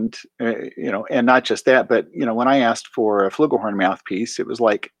 And and not just that, but when I asked for a flugelhorn mouthpiece, it was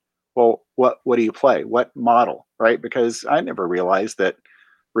like, well, what do you play? What model, right? Because I never realized that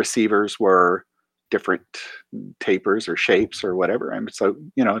receivers were different tapers or shapes or whatever. And so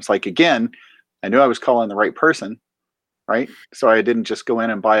it's like, again, I knew I was calling the right person, right? So I didn't just go in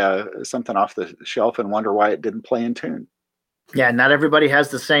and buy something off the shelf and wonder why it didn't play in tune. Yeah, not everybody has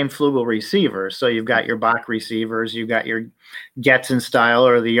the same flugel receiver. So you've got your Bach receivers, you've got your Getzen style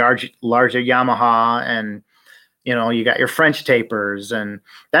or the larger Yamaha, and you got your French tapers. And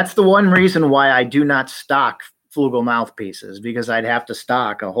that's the one reason why I do not stock flugel mouthpieces, because I'd have to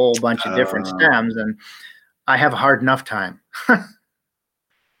stock a whole bunch of different stems, and I have a hard enough time.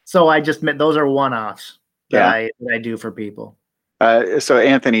 So I just those are one-offs that I do for people. So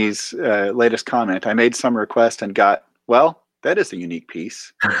Anthony's latest comment, I made some request and got, well, that is a unique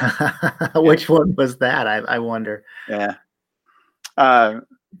piece. Which one was that? I wonder. Yeah. I'm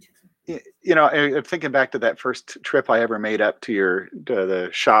thinking back to that first trip I ever made up to the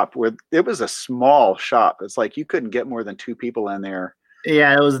shop, where it was a small shop. It's like you couldn't get more than 2 people in there.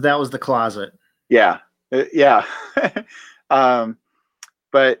 Yeah, that was the closet. Yeah. Yeah.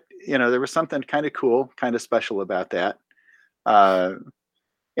 But there was something kind of cool, kind of special about that.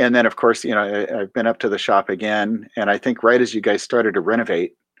 And then, of course, I've been up to the shop again, and I think right as you guys started to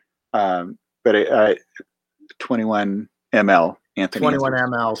renovate, but 21 ml Anthony. 21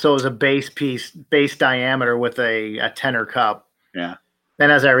 ml. So it was a base diameter with a tenor cup. Yeah.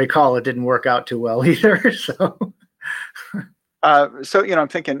 And as I recall, it didn't work out too well either. So, I'm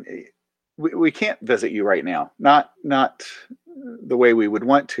thinking we can't visit you right now. Not the way we would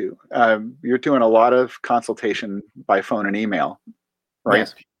want to. You're doing a lot of consultation by phone and email, right?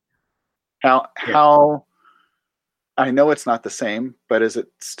 Yes. How? I know it's not the same, but does it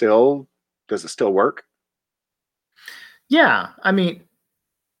still work? Yeah, I mean,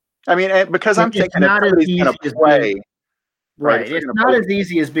 because I'm thinking if somebody's going to play, right? It's not as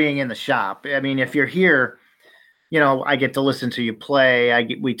easy as being in the shop. I mean, if you're here, I get to listen to you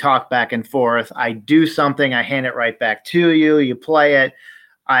play. We talk back and forth. I do something, I hand it right back to you. You play it.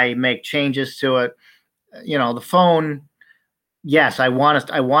 I make changes to it. The phone. Yes, I want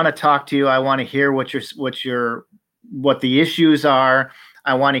to talk to you. I want to hear what the issues are.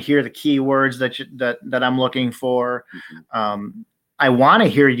 I want to hear the keywords that I'm looking for. Mm-hmm. I want to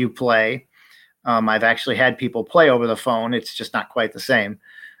hear you play. I've actually had people play over the phone. It's just not quite the same.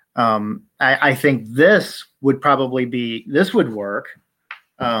 I think this would work.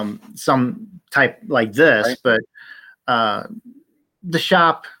 Some type like this, right. But the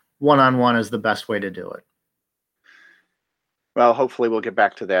shop one-on-one is the best way to do it. Well, hopefully we'll get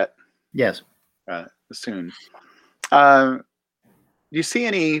back to that. Yes. Soon. Do you see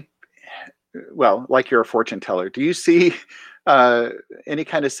any, like you're a fortune teller, do you see any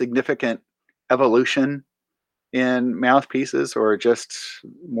kind of significant evolution in mouthpieces or just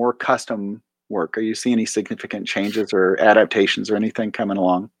more custom work? Are you seeing any significant changes or adaptations or anything coming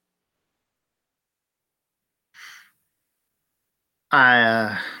along?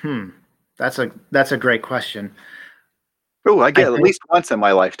 That's a great question. Oh, I get at least once in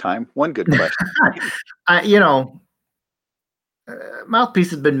my lifetime. One good question.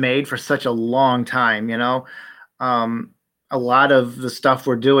 Mouthpiece has been made for such a long time. A lot of the stuff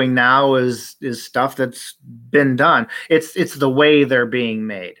we're doing now is stuff that's been done. It's the way they're being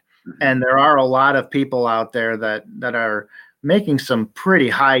made, mm-hmm. And there are a lot of people out there that are making some pretty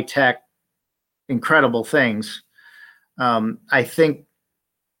high tech, incredible things. I think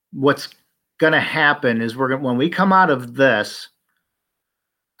what's going to happen is when we come out of this,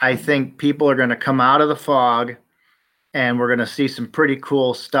 I think people are going to come out of the fog, and we're going to see some pretty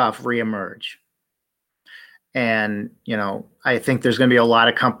cool stuff reemerge. And I think there's going to be a lot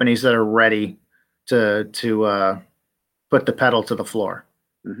of companies that are ready to put the pedal to the floor.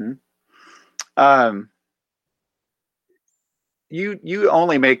 Mm-hmm. You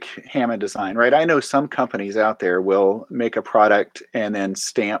only make Hammond design, right? I know some companies out there will make a product and then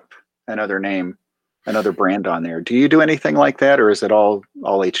stamp another name, another brand on there. Do you do anything like that, or is it all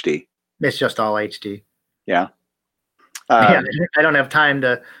HD? It's just all HD. Yeah. I don't have time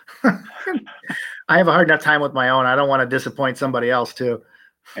to. I have a hard enough time with my own. I don't want to disappoint somebody else too.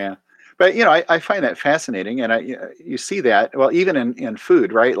 Yeah. But, I find that fascinating. And you see that, well, even in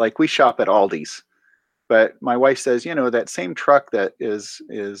food, right? Like we shop at Aldi's, but my wife says, that same truck that is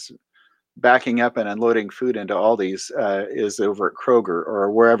backing up and unloading food into Aldi's is over at Kroger or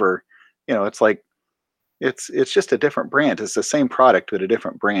wherever. It's like, it's just a different brand. It's the same product, but a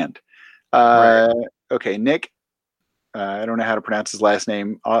different brand. Right. Okay. Nick, I don't know how to pronounce his last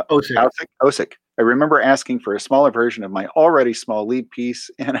name. Osick. I remember asking for a smaller version of my already small lead piece,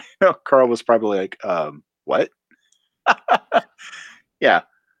 and I know Karl was probably like, what? Yeah.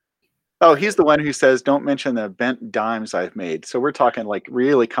 Oh, he's the one who says, don't mention the bent dimes I've made. So we're talking like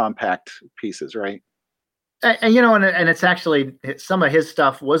really compact pieces, right? And it's actually, some of his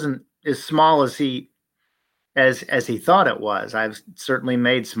stuff wasn't as small as he thought it was. I've certainly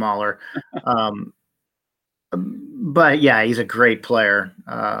made smaller. But yeah, he's a great player.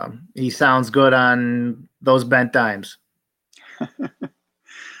 He sounds good on those bent dimes.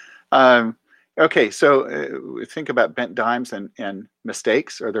 Okay, so think about bent dimes and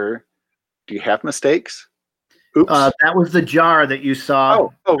mistakes. Do you have mistakes? Oops. That was the jar that you saw.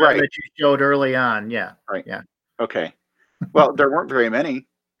 Oh, right. That you showed early on. Yeah. Right. Yeah. Okay. Well, there weren't very many.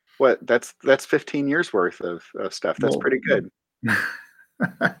 What? That's 15 years worth of stuff. That's pretty good.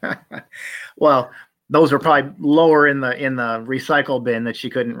 Well, those are probably lower in the recycle bin that she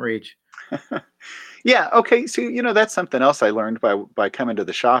couldn't reach. Yeah. Okay. So that's something else I learned by coming to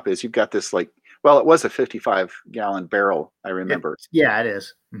the shop is you've got this it was a 55-gallon barrel. I remember. It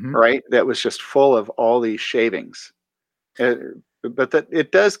is. Mm-hmm. Right. That was just full of all these shavings, but that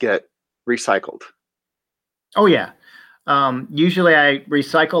it does get recycled. Oh yeah. Usually I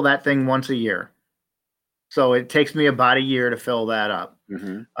recycle that thing once a year, so it takes me about a year to fill that up.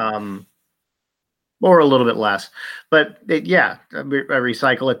 Mm-hmm. or a little bit less. But I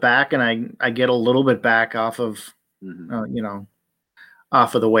recycle it back, and I get a little bit back off of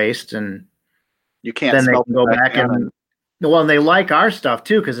off of the waste, and you can't then they smelt can go it back and well, and they like our stuff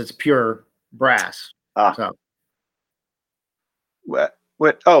too because it's pure brass. So what?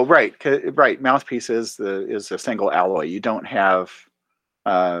 Oh, right, right. Mouthpiece is a single alloy. You don't have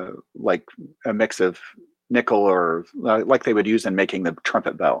like a mix of nickel or like they would use in making the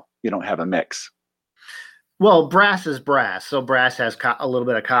trumpet bell. You don't have a mix. Well, brass is brass, so brass has a little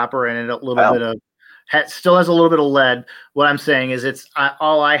bit of copper in it, a little bit of still has a little bit of lead. What I'm saying is,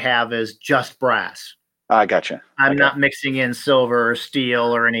 all I have is just brass. I gotcha. I'm not mixing in silver or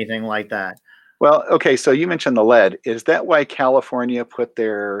steel or anything like that. Well, okay, so you mentioned the lead. Is that why California put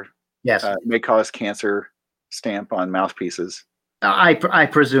their may cause cancer stamp on mouthpieces? I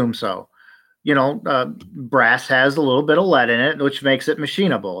presume so. Brass has a little bit of lead in it, which makes it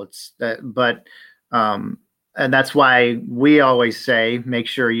machinable. And that's why we always say, make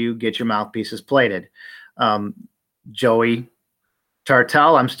sure you get your mouthpieces plated. Joey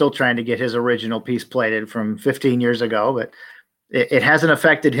Tartell, I'm still trying to get his original piece plated from 15 years ago, but it hasn't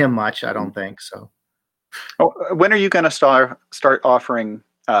affected him much, I don't think so. When are you going to start offering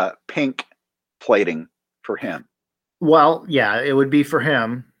pink plating for him? Well, yeah, it would be for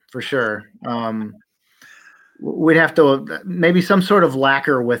him for sure. We'd have to maybe some sort of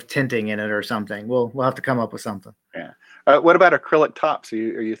lacquer with tinting in it or something. We'll have to come up with something. Yeah. What about acrylic tops?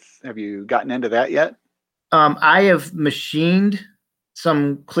 Have you gotten into that yet? I have machined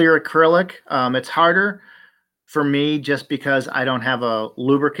some clear acrylic. It's harder for me just because I don't have a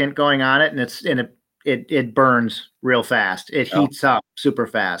lubricant going on it, and it burns real fast. It heats up super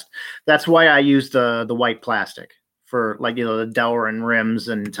fast. That's why I use the white plastic for the Delrin rims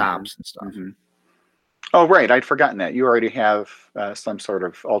and tops and stuff. Mm-hmm. Oh, right. I'd forgotten that. You already have some sort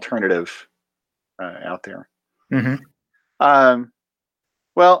of alternative out there. Mm-hmm.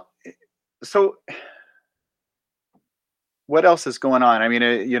 Well, so what else is going on? I mean,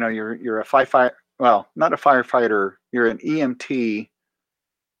 you're a firefighter. Well, not a firefighter. You're an EMT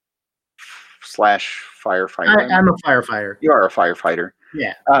 / firefighter. I'm a firefighter. You are a firefighter.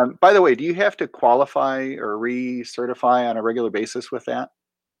 Yeah. By the way, do you have to qualify or recertify on a regular basis with that?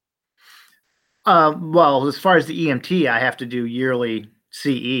 Well, as far as the EMT, I have to do yearly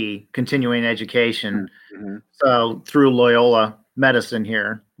CE, continuing education. Mm-hmm. So through Loyola Medicine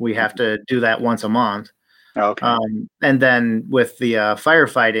here, we have to do that once a month. Okay. And then with the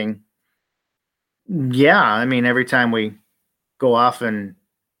firefighting, I mean, every time we go off and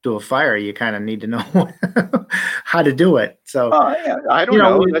do a fire, you kind of need to know how to do it. So I don't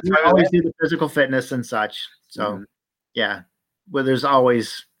know. We always do the physical fitness and such. So well, there's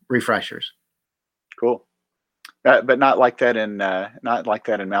always refreshers. Cool. But not like that in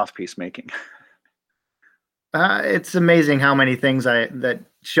mouthpiece making. It's amazing how many things that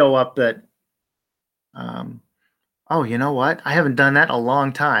show up that you know what? I haven't done that in a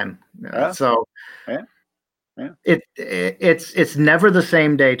long time. So it's never the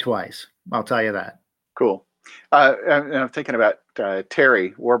same day twice. I'll tell you that. Cool. I'm thinking about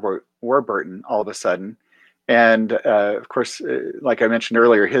Terry Warburton all of a sudden. And of course, like I mentioned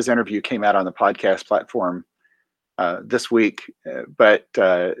earlier, his interview came out on the podcast platform this week. But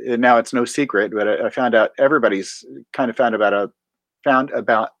now it's no secret. But I found out everybody's kind of found about.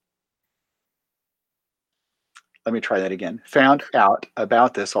 Let me try that again. Found out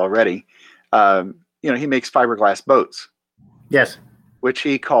about this already. He makes fiberglass boats. Yes. Which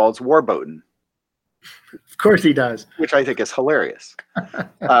he calls warboating. Of course he does. Which I think is hilarious.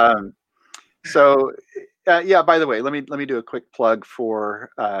 By the way, let me do a quick plug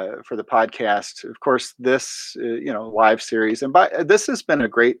for the podcast. Of course, this live series, and this has been a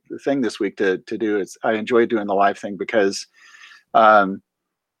great thing this week to do. I enjoy doing the live thing because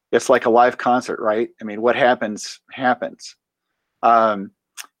it's like a live concert, right? I mean, what happens. Number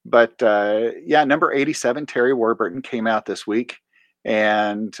 87, Terry Warburton, came out this week.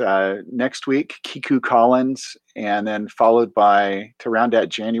 And next week, Kiku Collins, and then followed by, to round out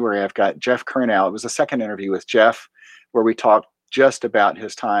January, I've got Jeff Kernow. It was a second interview with Jeff where we talked just about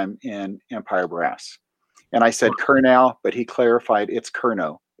his time in Empire Brass. And I said Kernow, but he clarified it's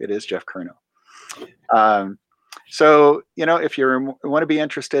Kernow. It is Jeff Kernow. So, if you want to be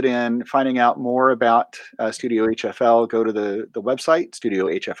interested in finding out more about Studio HFL, go to the website,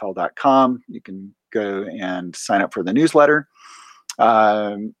 studiohfl.com. You can go and sign up for the newsletter.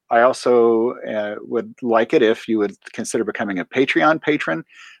 I also would like it if you would consider becoming a Patreon patron.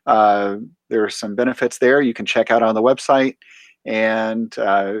 There are some benefits there you can check out on the website. And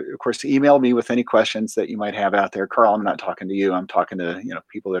of course, email me with any questions that you might have out there. Karl, I'm not talking to you. I'm talking to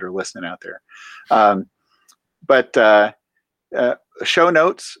people that are listening out there. But show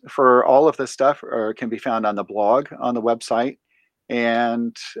notes for all of this stuff can be found on the blog on the website,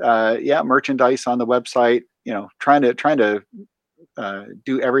 and merchandise on the website. Trying to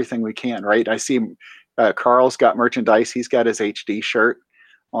do everything we can. Right. I see Karl's got merchandise. He's got his HD shirt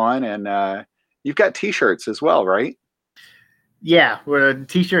on, and you've got T-shirts as well, right? Yeah,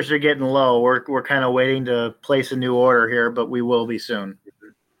 T-shirts are getting low. We're kind of waiting to place a new order here, but we will be soon.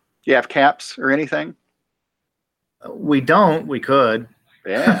 Do you have caps or anything? We don't. We could.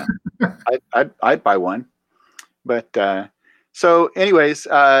 Yeah, I'd buy one. But so, anyways,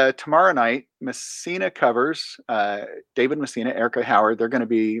 tomorrow night, Messina covers. David Messina, Erica Howard. They're going to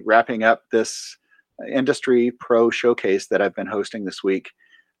be wrapping up this industry pro showcase that I've been hosting this week.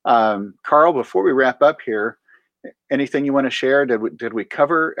 Karl, before we wrap up here, anything you want to share? Did we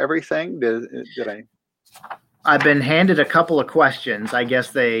cover everything? Did I? I've been handed a couple of questions. I guess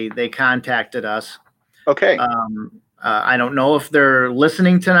they contacted us. Okay. I don't know if they're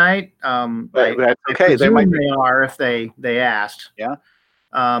listening tonight. That's okay. They are if they asked. Yeah.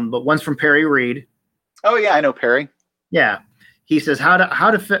 But one's from Perry Reed. Oh yeah, I know Perry. Yeah. He says, how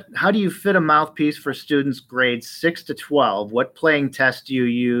do you fit a mouthpiece for students grades 6 to 12? What playing test do you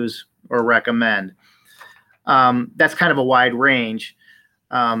use or recommend? That's kind of a wide range.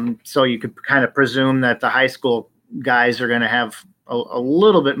 So you could kind of presume that the high school guys are going to have a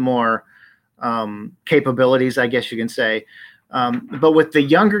little bit more capabilities, I guess you can say. But with the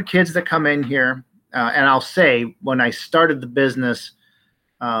younger kids that come in here, and I'll say when I started the business,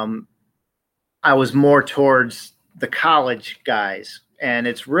 I was more towards the college guys, and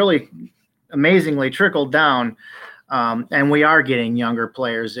it's really amazingly trickled down. And we are getting younger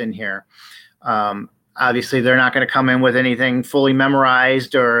players in here. Obviously, they're not going to come in with anything fully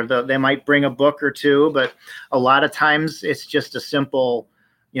memorized, or they might bring a book or two, but a lot of times it's just a simple,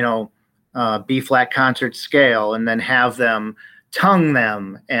 B-flat concert scale, and then have them tongue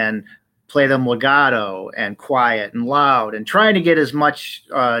them and play them legato and quiet and loud, and trying to get as much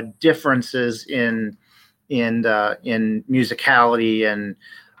differences in musicality and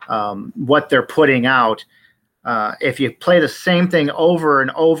what they're putting out. If you play the same thing over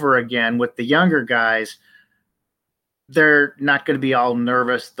and over again with the younger guys, they're not going to be all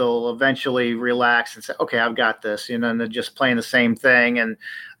nervous. They'll eventually relax and say, okay, I've got this, and they're just playing the same thing.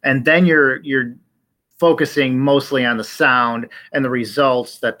 And then you're focusing mostly on the sound and the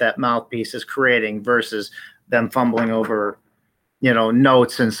results that mouthpiece is creating versus them fumbling over,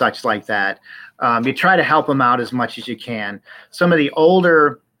 notes and such like that. You try to help them out as much as you can. Some of the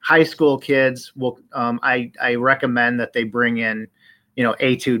older high school kids will, I recommend that they bring in,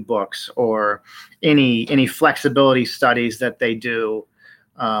 etude books or any flexibility studies that they do.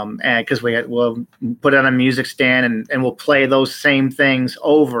 And because we'll put it on a music stand and we'll play those same things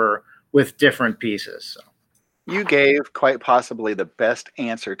over with different pieces. So. You gave quite possibly the best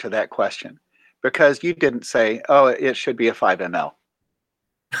answer to that question, because you didn't say, oh, it should be a 5 ml.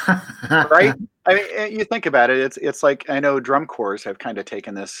 Right? I mean, you think about it. It's like, I know drum corps have kind of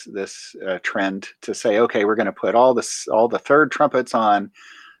taken this trend to say, okay, we're going to put all the third trumpets on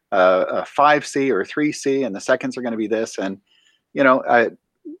a 5C or 3C, and the seconds are going to be this, and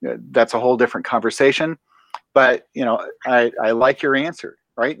that's a whole different conversation. But I like your answer.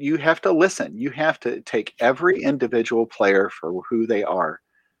 Right? You have to listen. You have to take every individual player for who they are,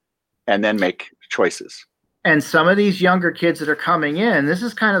 and then make choices. And some of these younger kids that are coming in, this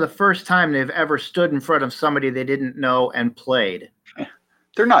is kind of the first time they've ever stood in front of somebody they didn't know and played.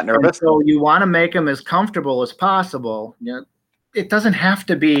 They're not nervous. And so you want to make them as comfortable as possible. It doesn't have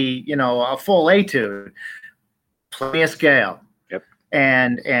to be, a full etude. Play a scale. Yep.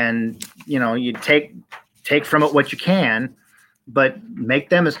 And you take from it what you can, but make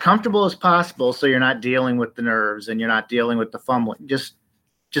them as comfortable as possible so you're not dealing with the nerves and you're not dealing with the fumbling. Just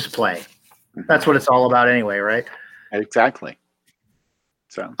play. That's what it's all about anyway, right? Exactly.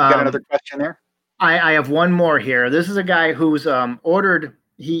 So, you got another question there? I have one more here. This is a guy who's ordered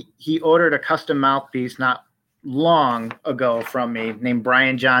a custom mouthpiece not long ago from me, named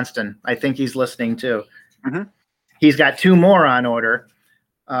Brian Johnston. I think he's listening too. Mm-hmm. He's got 2 more on order.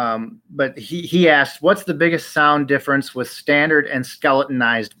 But he asked, what's the biggest sound difference with standard and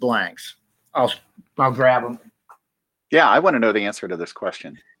skeletonized blanks? I'll grab them. Yeah, I want to know the answer to this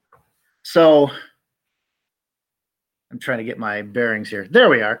question. So I'm trying to get my bearings here. There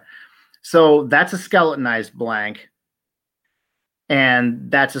we are. So that's a skeletonized blank,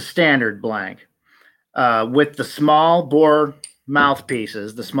 and that's a standard blank. With the small bore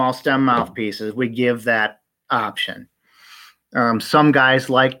mouthpieces, the small stem mouthpieces, we give that option. Some guys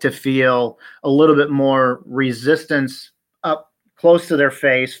like to feel a little bit more resistance up close to their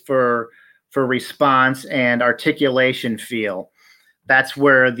face for response and articulation feel. That's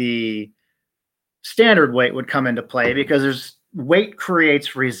where the standard weight would come into play, because weight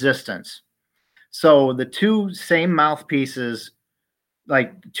creates resistance. So the two same mouthpieces,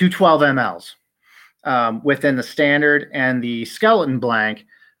 like 212 mLs, within the standard and the skeleton blank,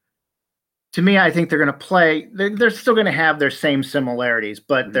 to me, I think they're going to play. They're still going to have their same similarities,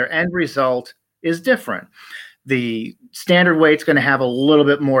 but their end result is different. The standard weight's going to have a little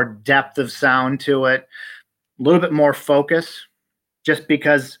bit more depth of sound to it, a little bit more focus, just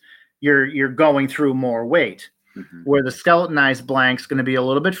because you're going through more weight. Where the skeletonized blank's going to be a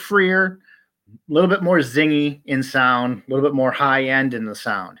little bit freer, a little bit more zingy in sound, a little bit more high end in the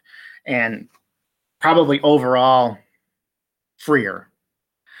sound, and probably overall freer.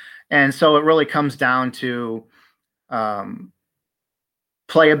 And so it really comes down to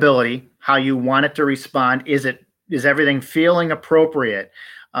playability, how you want it to respond. Is everything feeling appropriate?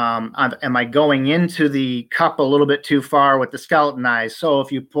 Am I going into the cup a little bit too far with the skeletonized? So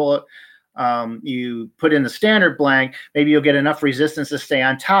if you pull it, you put in the standard blank, maybe you'll get enough resistance to stay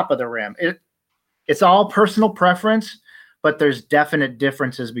on top of the rim. It's all personal preference, but there's definite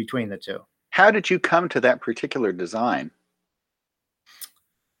differences between the two. How did you come to that particular design?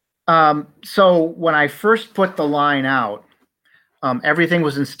 So when I first put the line out, everything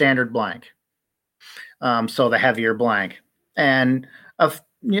was in standard blank. So the heavier blank. And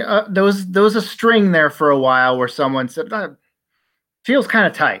there was a string there for a while where someone said, feels kind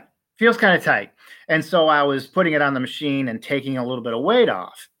of tight. And so I was putting it on the machine and taking a little bit of weight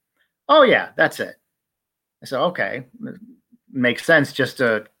off. Oh yeah, that's it. I said, okay, makes sense just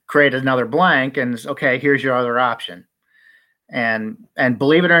to create another blank, and okay, here's your other option. And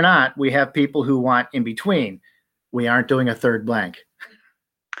believe it or not, we have people who want in between. We aren't doing a third blank.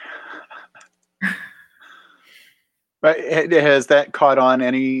 But has that caught on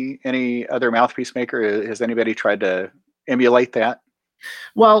any other mouthpiece maker? Has anybody tried to emulate that?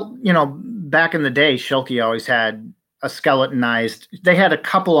 Well, back in the day, Schilke always had a skeletonized. They had a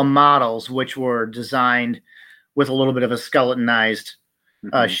couple of models which were designed with a little bit of a skeletonized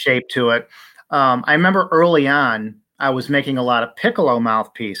shape to it. I remember early on, I was making a lot of piccolo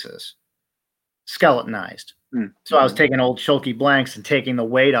mouthpieces, skeletonized. So I was taking old Schilke blanks and taking the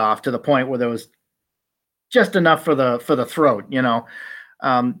weight off to the point where there was just enough for the throat,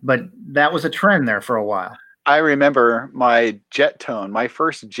 but that was a trend there for a while. I remember my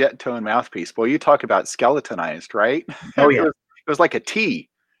first jet tone mouthpiece. Boy, you talk about skeletonized, right? Oh yeah. It was like a T.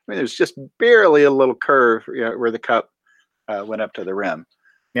 I mean, there's just barely a little curve where the cup went up to the rim.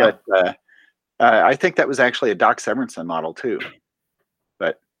 Yeah. But I think that was actually a Doc Severinsen model too.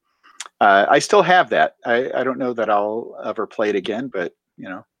 But I still have that. I don't know that I'll ever play it again, but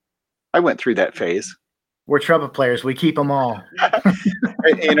I went through that phase. We're trumpet players. We keep them all.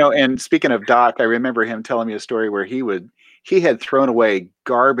 And speaking of Doc, I remember him telling me a story where he had thrown away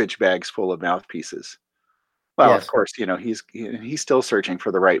garbage bags full of mouthpieces. Well, yes. Of course, he's still searching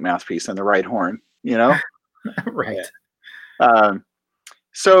for the right mouthpiece and the right horn, Right.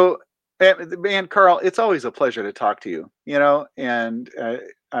 So, man, Karl, it's always a pleasure to talk to you, and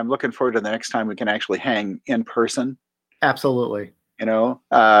I'm looking forward to the next time we can actually hang in person. Absolutely.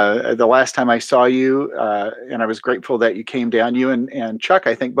 The last time I saw you, and I was grateful that you came down, you and Chuck,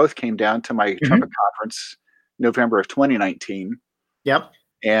 I think both came down to my trumpet conference, November of 2019. Yep.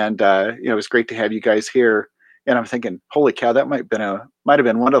 And, it was great to have you guys here. And I'm thinking, holy cow, that might have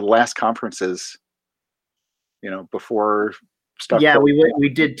been one of the last conferences, before stuff. Yeah, we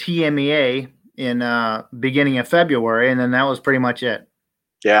did TMEA in beginning of February, and then that was pretty much it.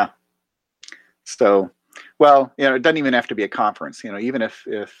 Yeah. So, well, it doesn't even have to be a conference, even if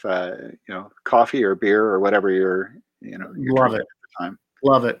coffee or beer or whatever you're love it. At the time.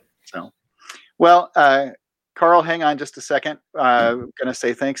 Love it. So, well, Karl, hang on just a second. I'm going to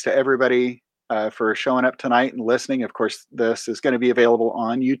say thanks to everybody for showing up tonight and listening. Of course, this is going to be available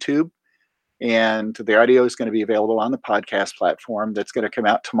on YouTube, and the audio is going to be available on the podcast platform that's going to come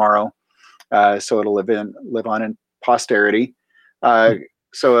out tomorrow. So it'll live on in posterity.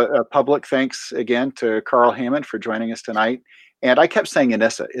 So a public thanks again to Karl Hammond for joining us tonight. And I kept saying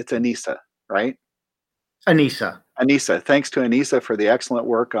Anissa. It's Anissa, right? Anissa. Thanks to Anissa for the excellent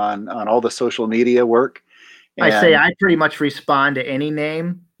work on all the social media work. And I pretty much respond to any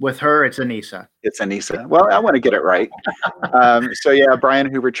name. With her, it's Anissa. It's Anissa. Well, I want to get it right. So yeah,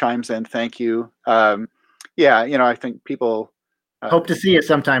 Brian Hoover chimes in. Thank you. I think people hope to see you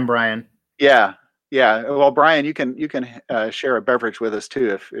sometime, Brian. Yeah. Yeah, well, Brian, you can share a beverage with us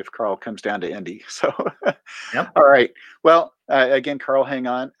too if Karl comes down to Indy. So, Yep. all right. Well, again, Karl, hang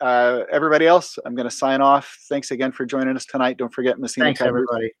on. Everybody else, I'm going to sign off. Thanks again for joining us tonight. Don't forget Messina Thanks, Covers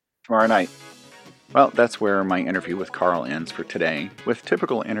everybody. tomorrow night. Well, that's where my interview with Karl ends for today. With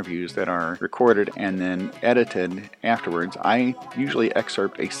typical interviews that are recorded and then edited afterwards, I usually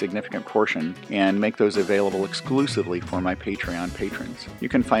excerpt a significant portion and make those available exclusively for my Patreon patrons. You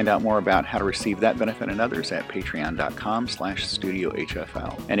can find out more about how to receive that benefit and others at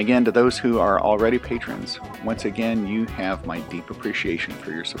patreon.com/studiohfl. And again, to those who are already patrons, once again, you have my deep appreciation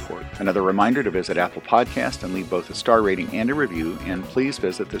for your support. Another reminder to visit Apple Podcast and leave both a star rating and a review, and please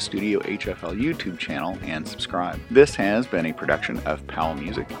visit the Studio HFL YouTube channel and subscribe. This has been a production of Powell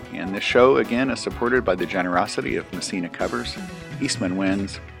Music, and this show again is supported by the generosity of Messina Covers, Eastman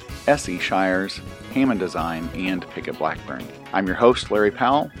Winds, S.E. Shires, Hammond Design, and Pickett Blackburn. I'm your host, Larry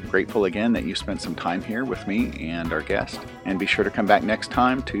Powell. Grateful again that you spent some time here with me and our guest, and be sure to come back next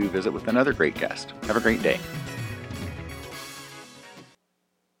time to visit with another great guest. Have a great day.